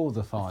for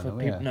the for final.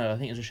 people. Yeah. No, I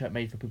think it was a shirt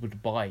made for people to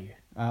buy.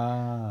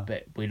 Ah.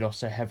 But we lost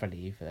so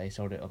heavily that they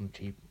sold it on the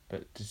cheap.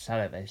 But to sell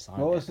it, they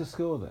signed What it was the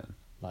score then?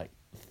 like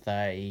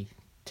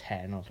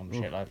 30-10 or some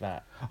shit like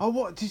that. Oh,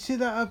 what? Did you see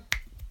that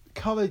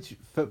college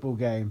football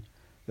game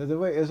the other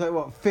week? It was like,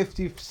 what,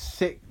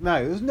 56? No,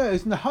 it was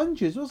in the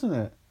hundreds, wasn't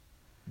it?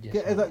 Yes,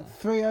 It was like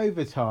 3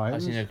 overtimes.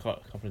 I've seen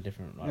couple of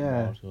different like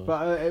yeah, wild scores.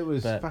 but it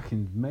was But-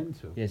 fucking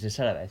mental. Yeah, to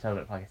sell it, they sold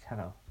it for like a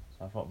tenner. So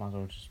So I thought I might as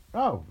well just...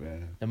 Oh, yeah.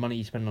 The money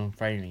you spend on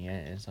framing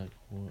it is like...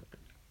 What?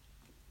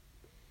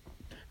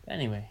 But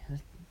anyway,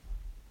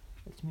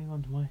 let's move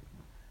on to my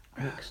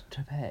books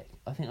to pick.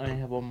 I think I only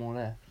have one more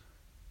left.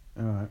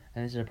 Alright.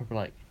 And this is a proper,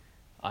 like...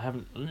 I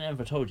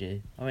never told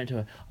you. I went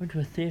to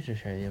a theatre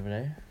show the other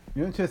day.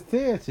 You went to a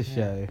theatre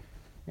show?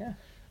 Yeah.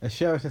 A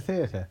show at a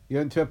theatre? You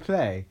went to a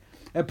play?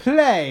 A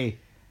play!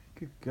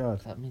 Good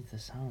God. That means the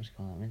sound's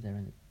gone. That means they're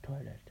in the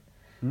toilet.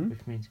 Hmm?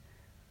 Which means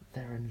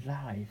they're in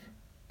live.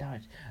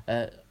 Damn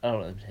it. I'll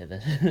let them say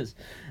this.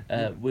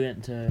 We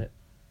went to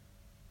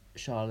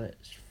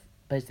Charlotte's.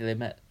 Basically, they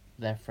met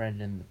their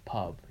friend in the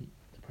pub,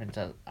 the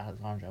Princess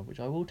Alexandra, which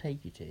I will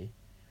take you to.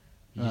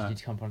 You just need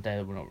to come on a day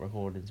that we're not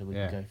recording so we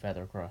can go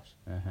further across.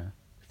 Uh-huh.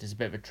 There's a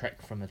bit of a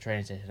trek from the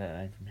train station, I don't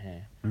know, from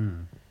here.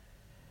 Mm.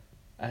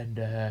 And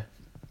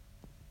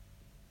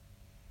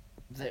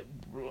the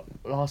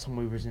last time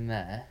we was in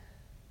there,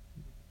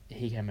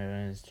 he came over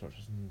and talked to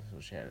us and sort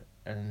of shit.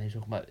 And then he was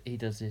talking about, he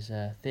does this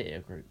theatre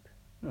group.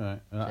 Right.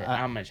 So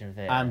amateur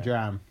theatre.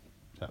 Amdram.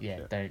 Yeah,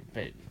 Shit.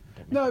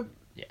 don't No.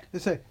 Yeah.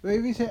 So,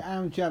 if you say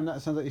Amjam,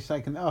 that sounds like you're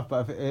taking it off,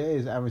 but if it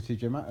is amateur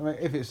jam, I mean,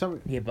 if it's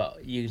something... Yeah,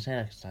 but you can say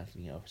that because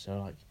taking it off. So,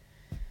 like,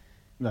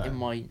 No. in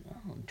my,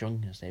 not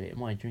drunken state, but in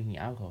my drinking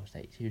alcohol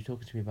state, he was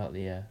talking to me about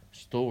the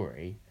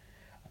story,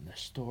 and the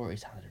story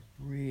sounded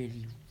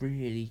really,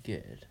 really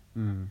good.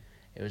 Mm.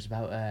 It was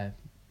about...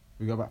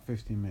 We got about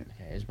 15 minutes.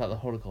 Okay, it was about the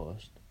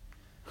Holocaust.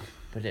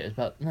 But it was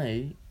about...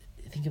 No,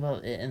 think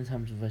about it in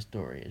terms of a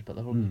story. It was about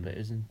the Holocaust, but it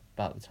was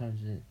about the times...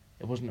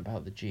 It wasn't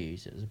about the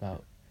Jews, it was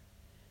about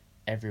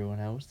everyone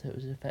else that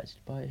was affected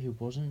by it who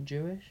wasn't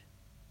Jewish.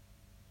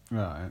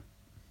 Right.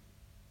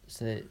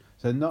 So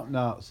not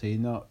Nazi,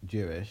 not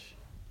Jewish.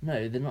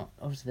 no, they're not.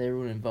 Obviously, they were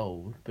all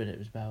involved, but it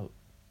was about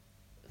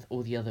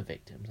all the other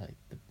victims, like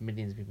the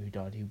millions of people who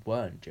died who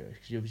weren't Jewish.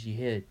 Because obviously you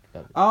hear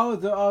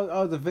about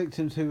The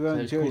victims who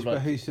weren't so Jewish called,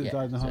 but who still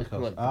died in the so it's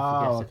Holocaust.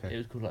 called, Okay. It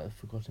was called like the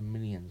Forgotten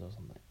Millions or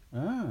something.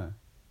 Ah.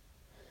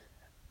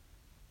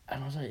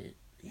 And I was like,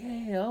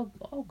 yeah,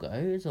 I'll go.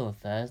 It's on a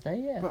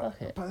Thursday. Yeah,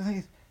 fuck it. But the thing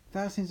is,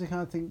 that seems the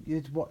kind of thing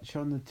you'd watch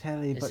on the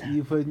telly, It's- but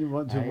you wouldn't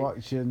want to I-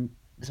 watch and...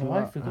 So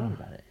I forgot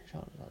about it.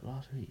 Charlotte, like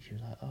last week, she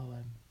was like, "Oh,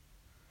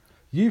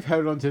 You've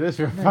held on to this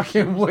for a No, fucking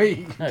she was-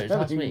 week. no, it's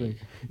last telling me. week.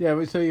 Yeah,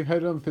 but so you've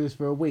held on for this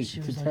for a week She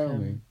to was like, tell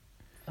me.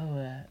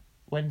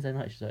 Wednesday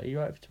night." She's like, "Are you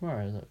right for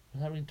tomorrow?" I was like,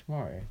 "What's happening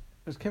tomorrow?"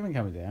 Was Kevin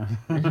coming down?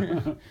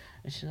 And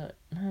she's like,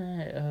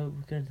 "No,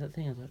 we're going to that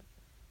thing." I was like,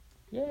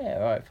 "Yeah,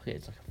 alright, fuck it,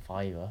 it's like a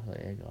fiver." Like,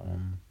 yeah, got it.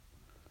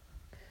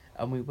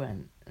 And we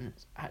went, and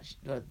it's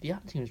actually, like, the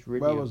acting was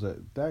really... Where was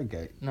it?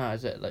 Downgate? No, it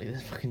was at, like,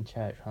 this fucking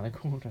church around the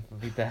corner from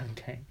the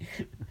Downgate.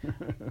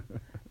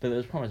 But there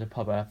was promised a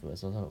pub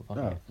afterwards, so I was like, fuck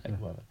Oh, it, like, yeah.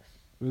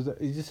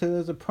 whatever. You just said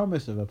there's a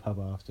promise of a pub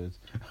afterwards.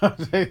 I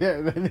was like, yeah,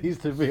 there needs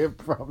to be a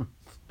promise.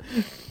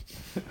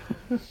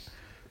 But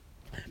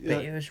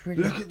it was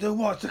really... Look at the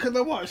watch, look at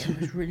the watch! It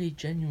was really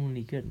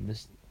genuinely good, and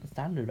the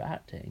standard of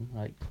acting,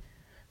 like,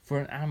 for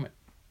an amateur...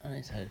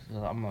 I'm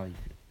not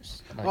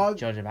like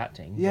judge of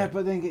acting. Yeah,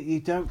 but then you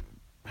don't...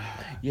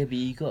 Yeah, but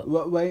you got...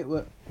 Wait.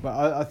 But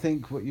I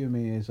think what you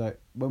mean is, like,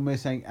 when we're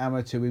saying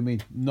amateur, we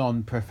mean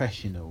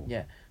non-professional.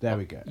 Yeah. There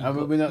we go. I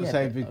mean, we're not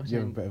saying but I'm you're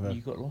a saying bit of a...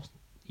 You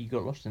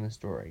got lost in the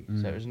story,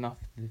 so it was enough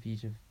for you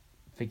to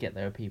forget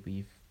there were people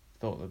you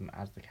thought of them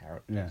as the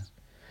characters. Yeah.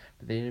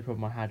 But the only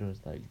problem I had was,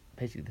 like,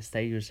 basically the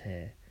stage was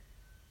here,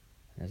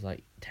 and there's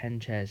like 10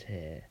 chairs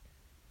here,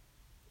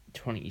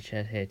 20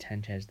 chairs here,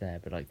 10 chairs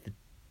there, but like the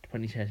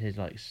 20 chairs here is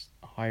like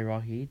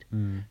hierarchied, so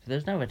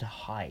there's nowhere to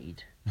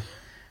hide.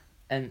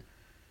 And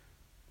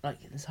like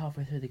this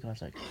halfway through, the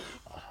guy's like,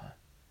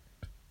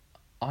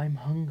 "I'm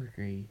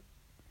hungry.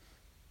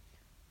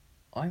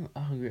 I'm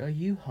hungry. Are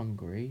you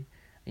hungry?"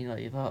 And you're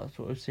like, that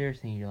sort of serious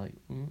thing. You're like,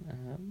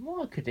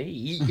 "Well, I could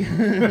eat."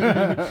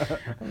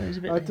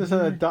 I just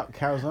had a duck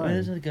calzone. And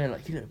there's another guy,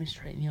 like, he looked me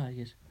straight in the eye. He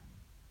goes,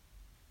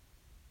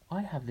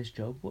 "I have this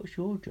job. What's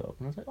your job?"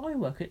 And I was like, "I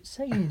work at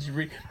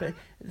Sainsbury's." But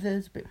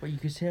there's a bit where you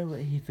could tell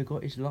that he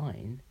forgot his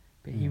line,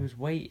 but he was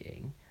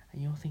waiting,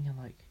 and you're thinking,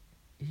 like,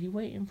 is he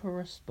waiting for a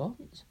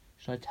response?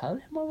 Should I tell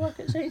him I work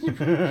at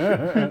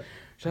Sainsbury's?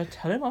 Should I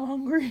tell him I'm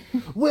hungry?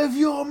 With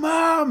your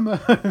mum!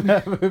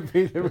 That would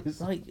be the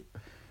result. Like,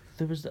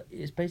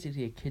 it's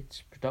basically a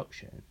kids'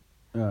 production,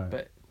 Right.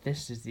 but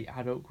this is the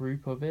adult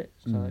group of it.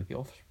 So like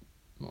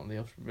not the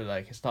offspring, but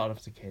like it started off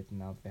as a kid, and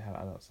now they have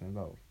adults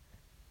involved.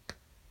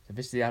 So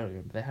this is the adult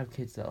group, but they have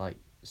kids that are like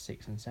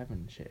 6 and 7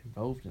 and shit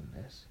involved in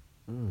this.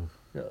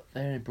 Look,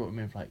 they only brought them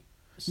in for like.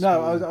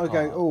 No, I was small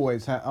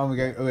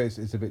going. parts.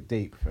 It's a bit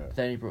deep for.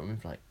 They only brought them in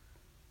for like,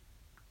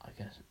 I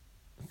guess,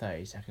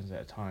 30 seconds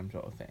at a time,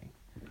 sort of thing.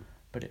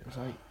 But it was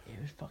like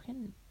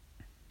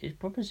it's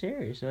proper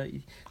serious. Like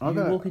you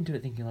walk into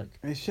it thinking like,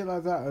 it's shit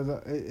like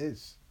that.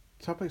 It's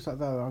topics like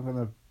that I'm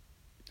gonna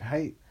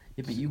hate.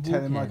 Yeah, but you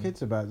telling my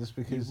kids about just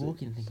because you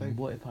walk in thinking,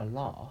 what if I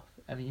laugh?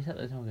 I mean, you sat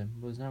there going, well,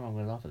 there's no way I'm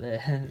gonna laugh at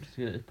this.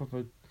 It's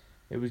proper.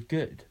 It was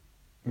good.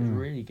 It was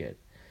really good.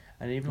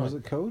 And even was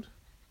it called?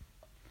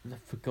 The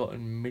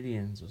Forgotten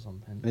Millions or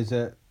something. Is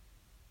it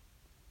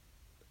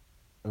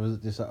Or was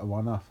it just like a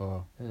one-off,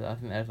 or? I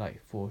think there's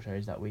like 4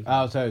 shows that week.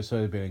 Oh, so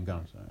it'd been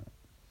gone. So.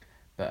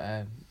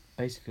 But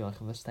basically,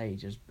 like on the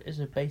stage, it's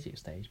a basic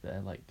stage, but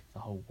then like the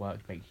whole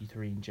work makes you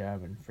 3 in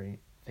German thing.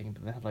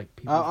 But they had like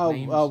people's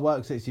names.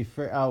 Work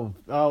 63. And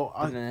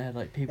then they had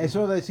like people. It's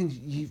one of those things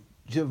you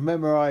should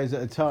memorise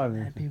at a time.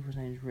 They had people's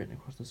names written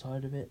across the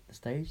side of it, the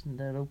stage, and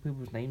they had all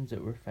people's names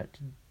that were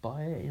affected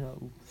by it. You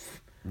know.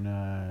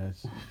 No,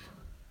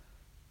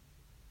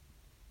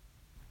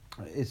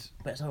 it's.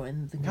 But so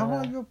in the Come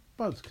on, your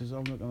buds, because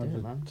I'm not gonna Yeah,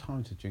 have man.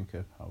 time to drink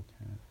a whole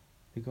can.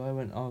 The guy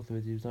went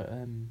afterwards. He was like,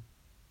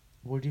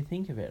 "What do you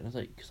think of it?" And I was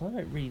like, "Cause I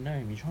don't really know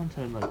him." You're trying to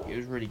tell him like it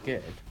was really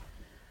good,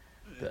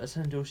 but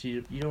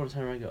essentially you don't want to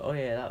turn around and go, "Oh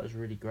yeah, that was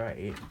really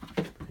great,"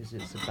 because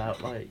it's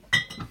about like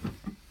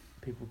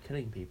people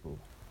killing people.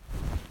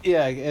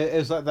 Yeah,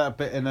 it's like that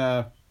bit in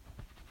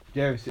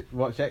you ever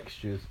watch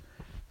Extras?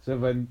 So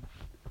when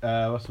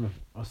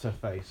what's her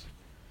face?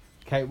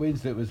 Kate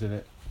Winslet was in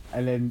it,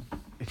 and then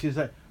she was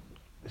like,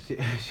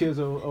 she was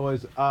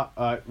always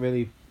like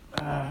really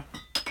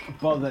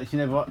bothered that she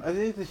never won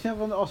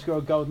an Oscar or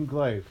a Golden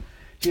Globe.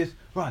 She goes,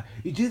 right,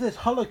 you do those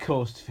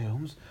Holocaust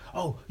films.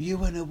 Oh, you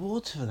win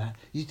awards for that.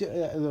 You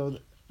do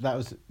that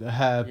was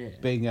her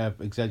being an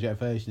exaggerated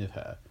version of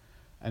her,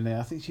 and then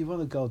I think she won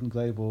a Golden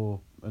Globe or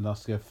an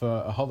Oscar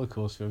for a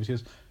Holocaust film. She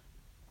goes,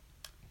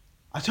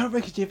 I told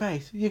Ricky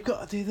Gervais, you've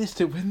got to do this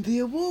to win the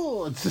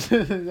awards.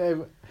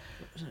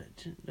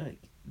 Like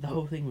the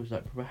whole thing was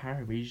like proper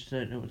harrowing. You just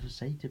don't know what to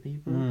say to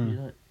people.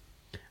 You're like,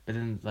 but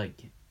then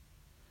like,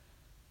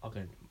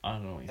 okay, I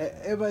don't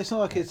know. But it's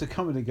not like it's a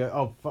comedy. Go,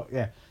 oh fuck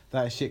yeah,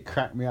 that shit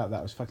cracked me up.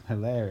 That was fucking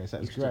hilarious.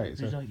 That was great.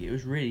 It was like it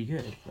was really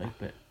good. Like,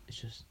 but it's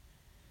just,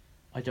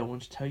 I don't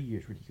want to tell you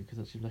it's really good because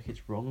that seems like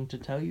it's wrong to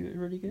tell you it's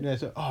really good. Yeah.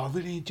 So I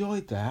really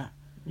enjoyed that.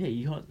 Yeah,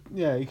 you can't.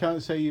 Yeah, you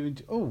can't say you.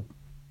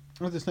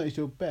 I just noticed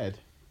your bed.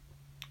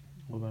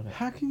 What about it?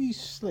 How can you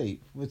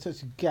sleep with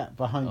such a gap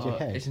behind your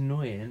head? It's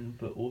annoying,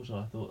 but also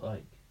I thought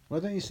like. Why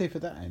don't you sleep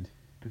at that end?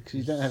 Because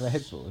you don't have a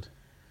headboard.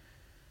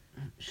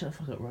 Shut the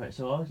fuck up, right?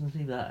 So I was gonna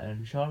sleep that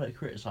end. Charlotte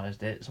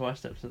criticised it, so I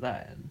stepped to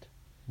that end.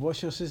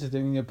 What's your sister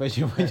doing in your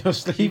bedroom when you're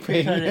She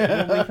sleeping?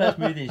 when we first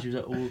moved in, she was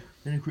like, "Oh,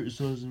 then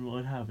criticising what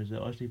I'd have is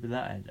that I sleep at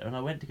that end." And I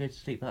went to go to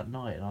sleep that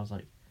night, and I was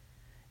like,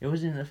 it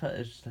wasn't the fact. It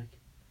was just like,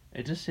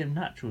 it just seemed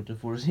natural to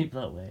fall asleep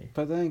that way.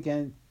 But then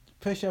again,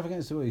 push you up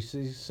against the wall, so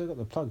you've still got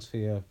the plugs for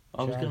your.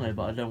 I was gonna,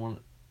 but I don't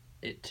want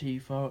it too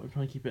far. I'm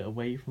trying to keep it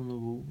away from the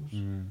walls.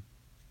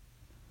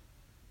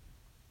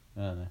 I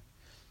don't know.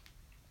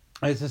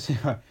 It's just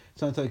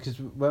sometimes because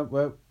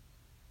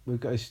we've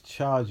got this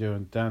charger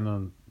down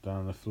on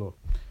the floor,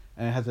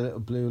 and it has a little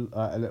blue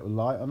a little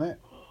light on it.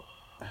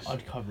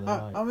 I'd cover the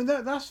light. I mean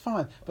that's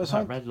fine, but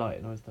that red light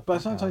annoys the.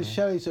 But sometimes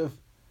Shelley sort of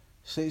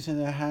sleeps in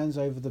her hands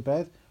over the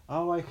bed.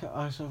 I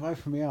sort of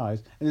open my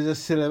eyes and there's a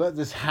silhouette,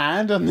 this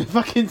hand on the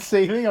fucking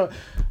ceiling.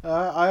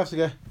 I have to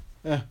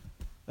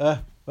go.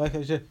 Wake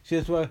up. She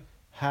goes, well,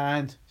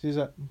 hand. She's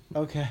like,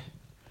 okay,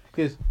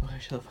 because okay,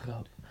 shut the fuck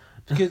up.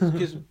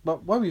 because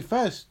but when we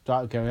first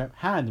started going up,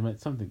 hand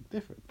meant something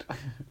different.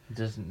 It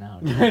doesn't now.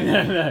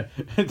 No.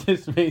 It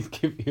just means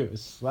give you a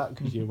slap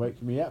because you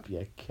wake me up,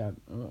 you cunt.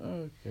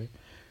 Oh, okay.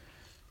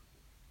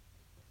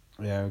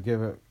 Yeah, we'll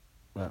give it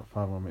about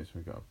 5 more minutes.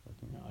 We got.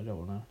 No, I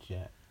don't wanna.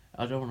 Jet.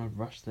 I don't want to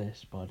rush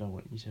this, but I don't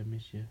want you to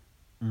miss you.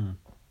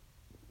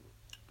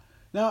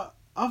 Now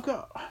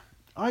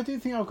I do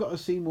think I've got to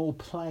see more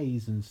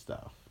plays and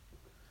stuff.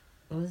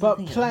 Well,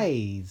 but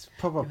plays,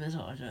 proper.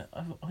 Yeah,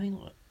 I think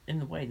in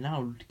the way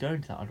now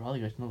going to that, I'd rather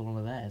go to another one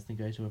of theirs than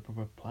go to a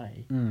proper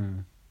play.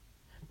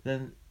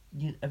 Then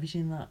have you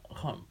seen that?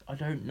 I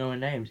don't know her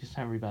name. It's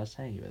sound really bad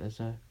saying it, but there's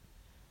a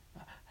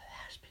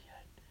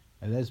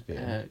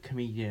lesbian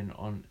comedian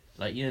on,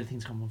 like, you know, the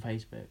things come on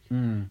Facebook. Do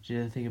you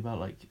know the thing about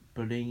like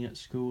bullying at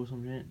school or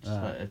something?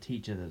 Just like a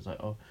teacher that's like,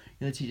 oh,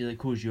 you know, the teacher that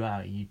calls you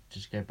out, and you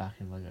just go back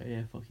and like, oh,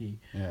 yeah, fuck you.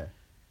 Yeah.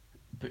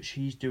 But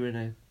she's doing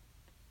a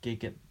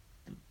gig at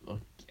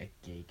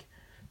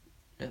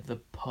the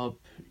pub.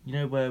 You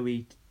know where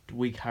we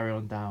carry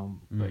on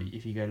down, but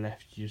if you go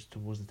left, just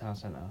towards the town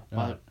centre.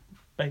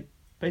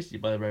 Basically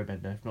by the road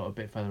bender, if not a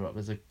bit further up,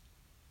 there's a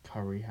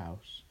curry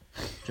house.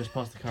 Just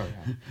past the curry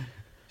house.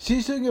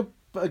 She's doing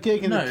a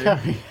gig in the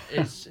curry.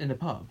 It's in a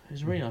pub.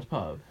 It's a really nice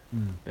pub,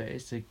 but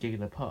it's a gig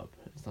in a pub.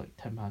 It's like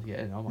 £10 to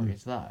get in. I might get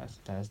to that. It's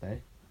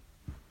Thursday.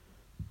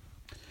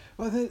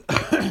 Well,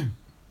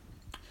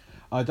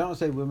 I don't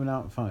say women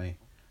aren't funny,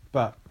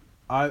 but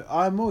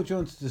I'm more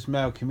drawn to just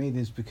male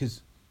comedians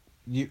because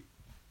you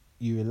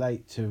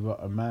relate to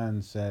what a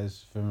man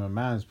says from a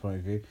man's point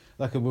of view,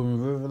 like a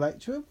woman will relate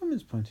to a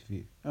woman's point of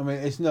view. I mean,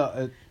 it's not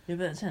a... Yeah,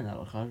 but saying that,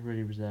 like, I was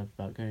really reserved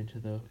about going to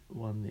the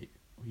one that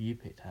you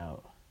picked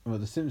out. Well,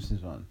 the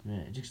Simpsons one.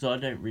 Yeah, just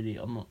because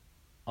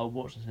I'll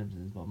watch the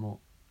Simpsons, but I'm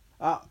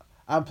not...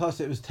 and plus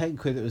it was 10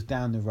 quid that was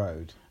down the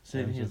road. So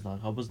the thing is,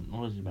 like, I wasn't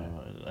knowledgeable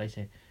about it. They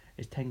say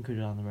it's 10 quid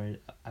down the road,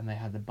 and they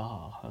had the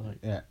bar. I was like,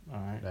 yeah,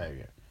 alright. There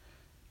you go.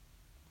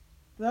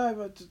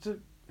 No,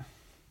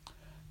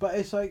 but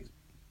it's like,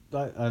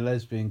 like a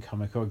lesbian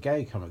comic or a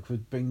gay comic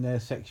would bring their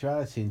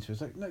sexuality into it.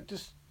 It's like, no,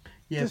 just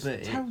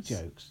tell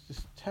jokes.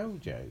 Just tell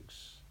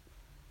jokes.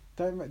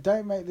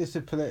 Don't make this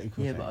a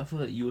political thing. But I feel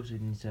like you also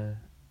need to,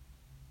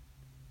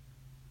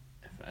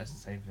 as I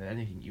say for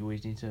anything, you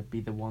always need to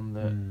be the one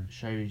that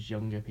shows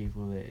younger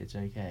people that it's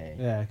okay.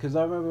 Yeah, because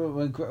I remember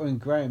when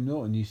Graham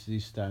Norton used to do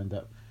stand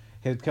up,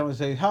 he'd come and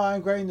say, "Hi,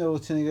 I'm Graham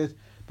Norton." And he goes,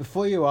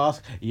 "Before you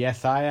ask,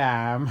 yes, I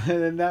am."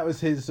 And then that was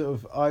his sort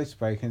of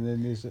icebreaker. And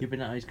then he's. Yeah, but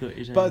now he's got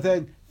his own. But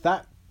then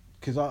that,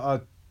 because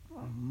I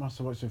must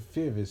have watched a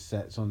few of his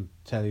sets on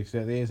telly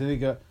throughout the years, and he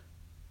go,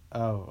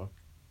 "Oh,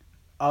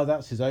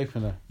 that's his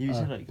opener." You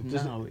said like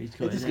now he's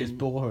got his gets own,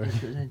 boring. He's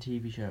got his own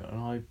TV show,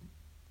 and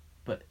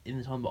but in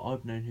the time that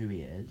I've known who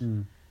he is,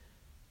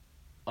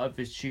 I've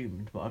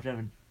assumed, but I've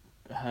never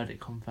heard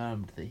it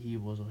confirmed that he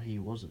was or he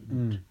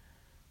wasn't.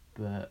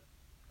 But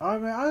I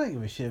mean, I don't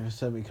give a shit if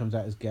somebody comes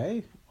out as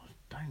gay.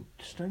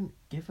 Don't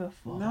give a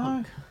fuck.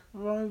 No,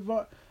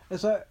 right.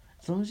 It's like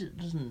as long as it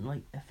doesn't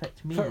like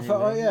affect me. for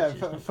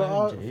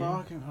argument,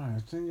 I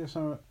think there's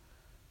some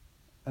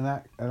an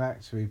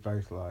actor we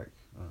both like.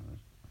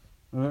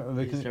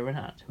 Is there an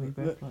actor we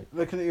both like?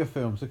 Looking at your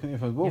films.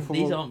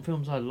 These aren't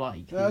films I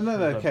like. No,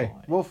 okay.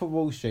 Wolf of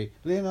Wall Street.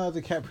 Leonardo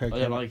DiCaprio. I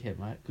don't like it,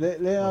 mate.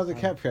 Leonardo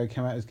DiCaprio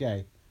came out as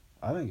gay.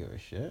 I don't give a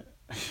shit.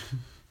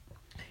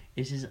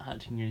 Is his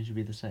acting going to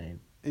be the same?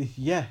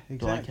 Yeah, exactly.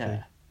 Do I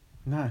care?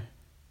 No.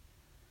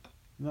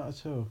 Not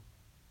at all.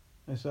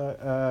 It's like,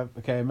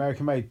 okay,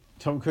 American Made.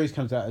 Tom Cruise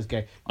comes out as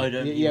gay. We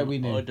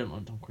knew. I don't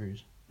like Tom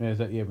Cruise. Yeah, it's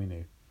like, yeah, we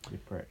knew. You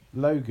prick.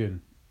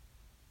 Logan.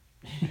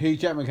 Hugh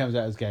Jackman comes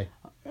out as gay.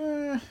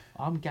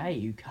 I'm gay,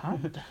 you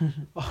cunt.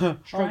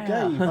 I'm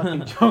gay,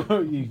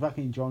 you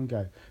fucking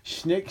drongo.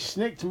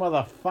 Snicked,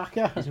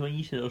 motherfucker. It's when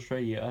you said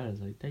Australia, I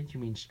was like, don't you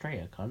mean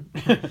straighter, cunt?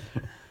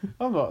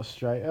 I'm not a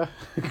straighter,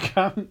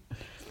 cunt.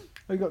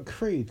 We got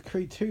Creed.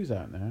 Creed 2's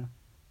out now.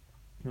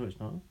 No, it's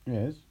not.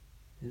 Yes.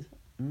 Is it?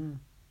 Then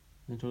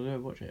we'll go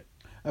watch it.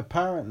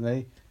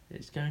 Apparently.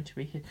 It's going to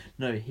be...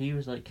 No, he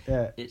was like,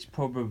 yeah. It's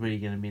probably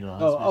going to be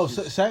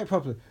last. Say it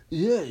properly.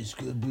 Yeah, it's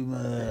going to be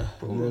my...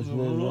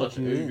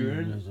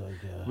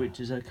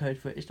 Which is a code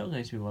for, it's not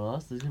going to be my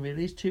last, there's going to be at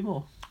least 2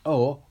 more.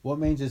 Or, what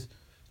means is,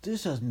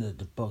 this hasn't had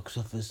the box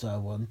office I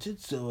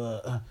wanted,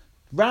 so...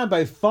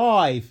 Rambo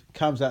 5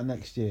 comes out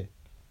next year.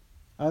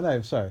 Oh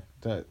no, sorry.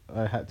 I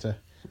had to...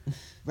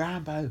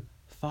 Rambo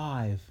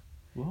 5.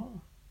 What?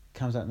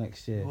 Comes out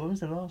next year. What was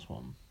the last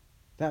one?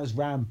 That was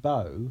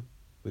Rambo...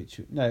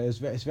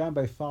 it's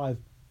Rambo 5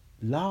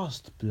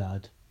 Last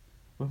Blood.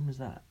 When was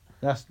that?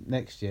 That's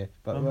next year.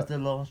 But when was the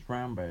last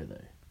Rambo,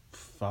 though?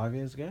 5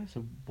 years ago?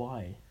 So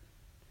why?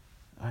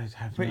 I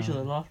have Pretty sure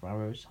the last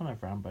Rambo was Son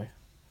of Rambo. Which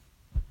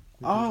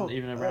wasn't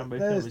even a Rambo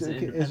film, it's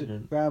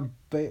independent.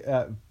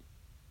 Rambo,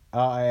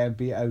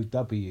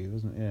 R-A-M-B-O-W,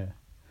 wasn't it? Yeah.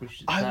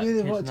 Which, I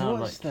really want to watch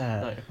like,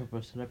 that. Like a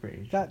proper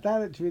celebrity. That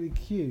looked really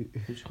cute.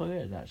 It's quite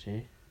good,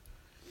 actually.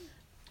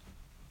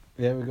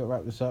 Yeah, we've got to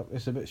wrap this up.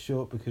 It's a bit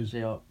short because...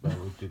 Well, we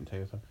didn't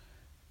take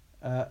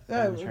our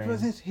time.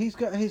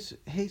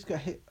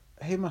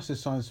 He must have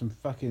signed some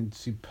fucking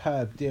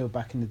superb deal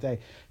back in the day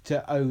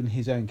to own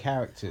his own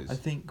characters. I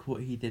think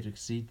what he did,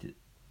 because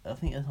I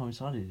think at the time he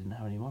signed it, he didn't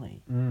have any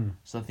money.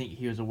 So I think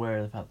he was aware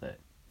of the fact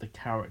that the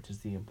character's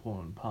the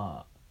important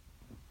part.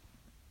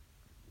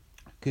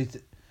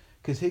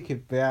 Because he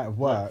could be out of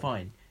work. Like,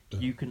 fine,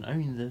 you can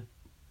own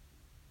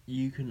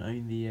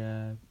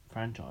the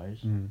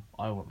franchise.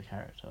 I want the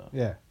character.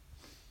 Yeah.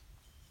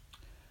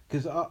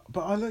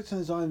 But I looked on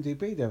his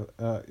IMDb there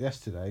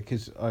yesterday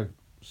because I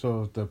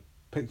saw the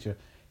picture.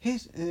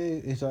 He's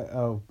like,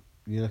 oh,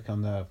 you look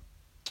on the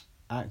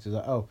actors,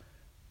 like, oh,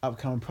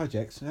 upcoming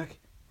projects, like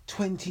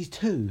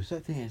 22. So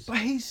thing is, but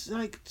he's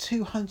like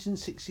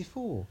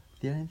 264.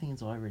 The only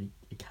things I really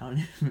count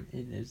him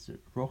in is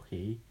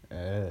Rocky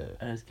and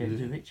Escape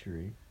to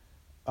Victory.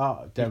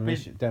 Oh,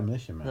 Demolition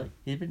Man. Like,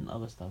 he's been in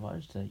other stuff. I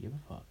just don't give a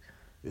fuck.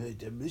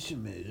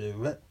 Demolition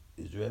Man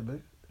is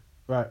Rambo.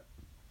 Right.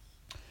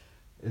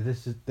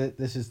 This is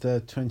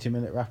the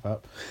 20-minute wrap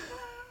up.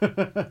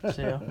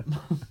 See ya.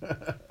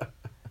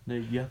 No,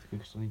 you have to go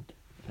because I need to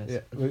piss.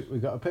 Yeah, we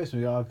got a piss.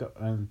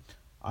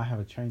 I have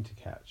a train to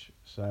catch.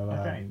 So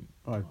I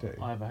do.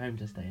 I have a home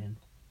to stay in.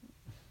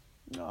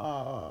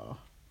 Oh,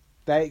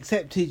 they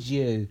accepted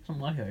you It's not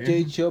my home.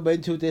 due to your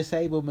mental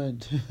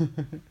disablement.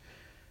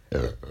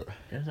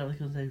 That's how they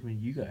can say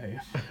when you go home.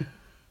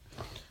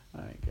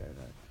 I ain't go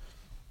there.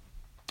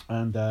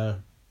 And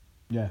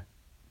yeah,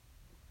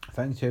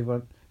 thanks to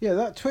everyone. Yeah,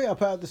 that tweet I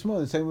put out this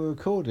morning saying we're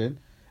recording,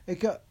 it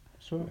got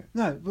Sorry.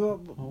 no,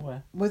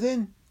 where?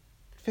 within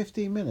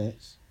 15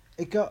 minutes,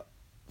 it got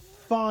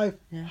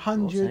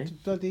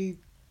 500 bloody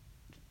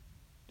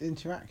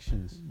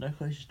interactions. No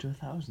closer to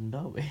 1,000,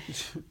 are we?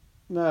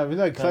 No, we're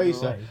no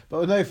closer,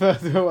 but we're no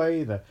further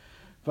away either.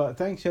 But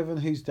thanks to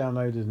everyone who's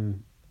downloaded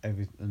and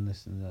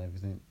listened and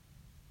everything.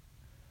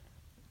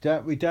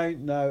 We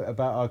don't know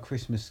about our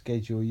Christmas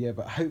schedule yet,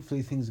 but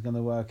hopefully things are going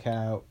to work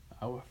out.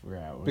 I'll figure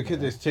it out.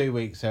 Because it's 2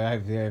 weeks, so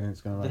hopefully everything's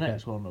going to the work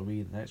next out. one will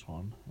be the next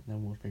one, and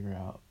then we'll figure it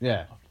out.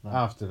 Yeah,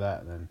 After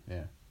that. then,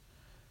 yeah.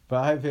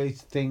 But hopefully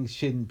things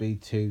shouldn't be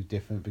too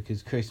different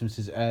because Christmas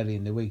is early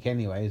in the week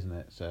anyway, isn't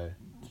it? So.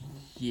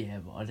 Yeah,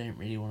 but I don't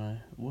really want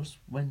to.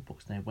 When's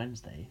Boxing Day?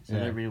 Wednesday. So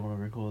Yeah. I don't really want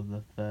to record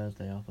the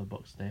Thursday after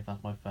Boxing Day if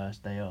that's my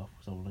first day off,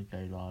 because I want to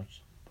go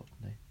large Boxing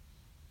Day.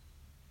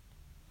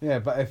 Yeah,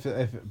 but if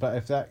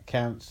that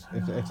counts,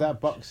 if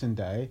that Boxing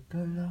Day, Go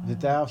large. the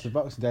day after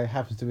Boxing Day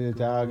happens to be the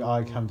day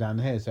I come down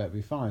here, so it'd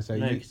be fine. So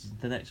No, you, 'cause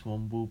the next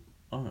one will.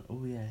 Oh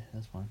yeah,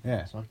 that's fine.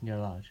 Yeah. So I can go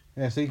large.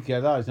 yeah, so you can go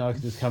large, and I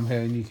can just come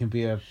here, and you can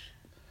be a.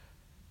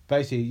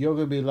 Basically, you're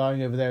going to be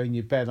lying over there in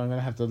your bed. I'm going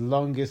to have the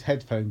longest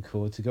headphone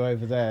cord to go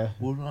over there.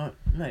 Well,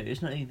 no,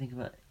 it's not even thinking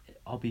about.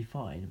 I'll be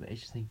fine, but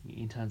it's just thinking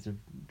in terms of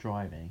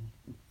driving.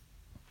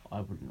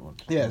 I wouldn't want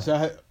to. Yeah,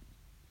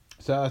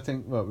 so I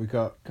think we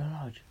got. Go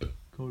large.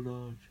 Go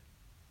large.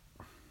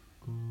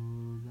 Go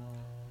large.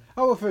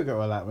 Oh, we'll figure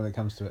all that when it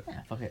comes to it.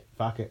 Yeah, fuck it.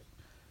 Fuck it.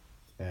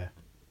 Yeah.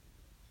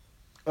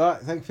 All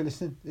right, thank you for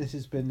listening. This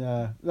has been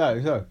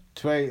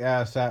 28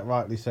 hours at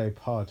Rightly So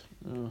Pod.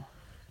 Ugh.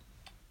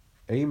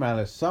 Email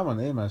us. Someone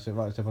email us at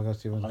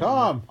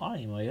rightlyso.com. I'll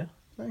email you.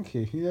 Thank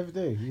you. You never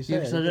do. You say Yeah,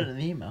 it. because I don't know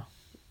the email.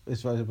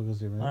 It's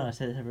rightlyso.com. I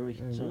say this every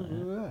week. So,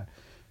 yeah.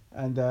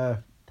 And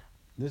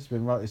this has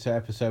been Rightly So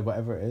episode,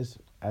 whatever it is.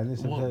 And this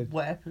episode.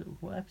 What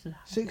episode?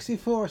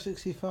 64 or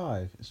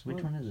 65. It's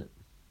Which one is it?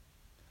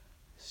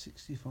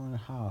 64 and a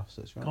half,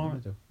 so it's right Go in on. the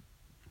middle.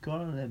 Go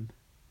on a limb.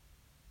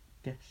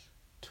 Guess.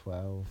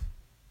 12.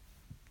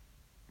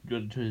 You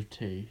got to choose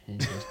 2.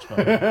 And he goes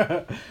 12.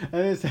 And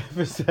this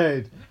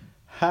episode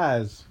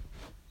has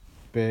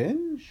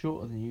been.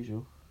 Shorter than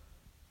usual.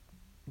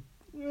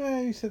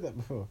 Yeah, you said that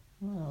before.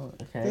 Oh,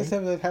 okay. This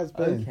episode has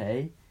been.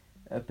 Okay.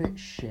 A bit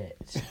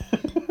shit.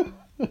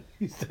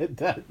 You said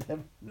that.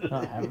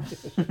 I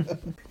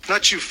haven't.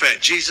 Not you,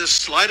 fat Jesus.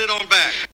 Slide it on back.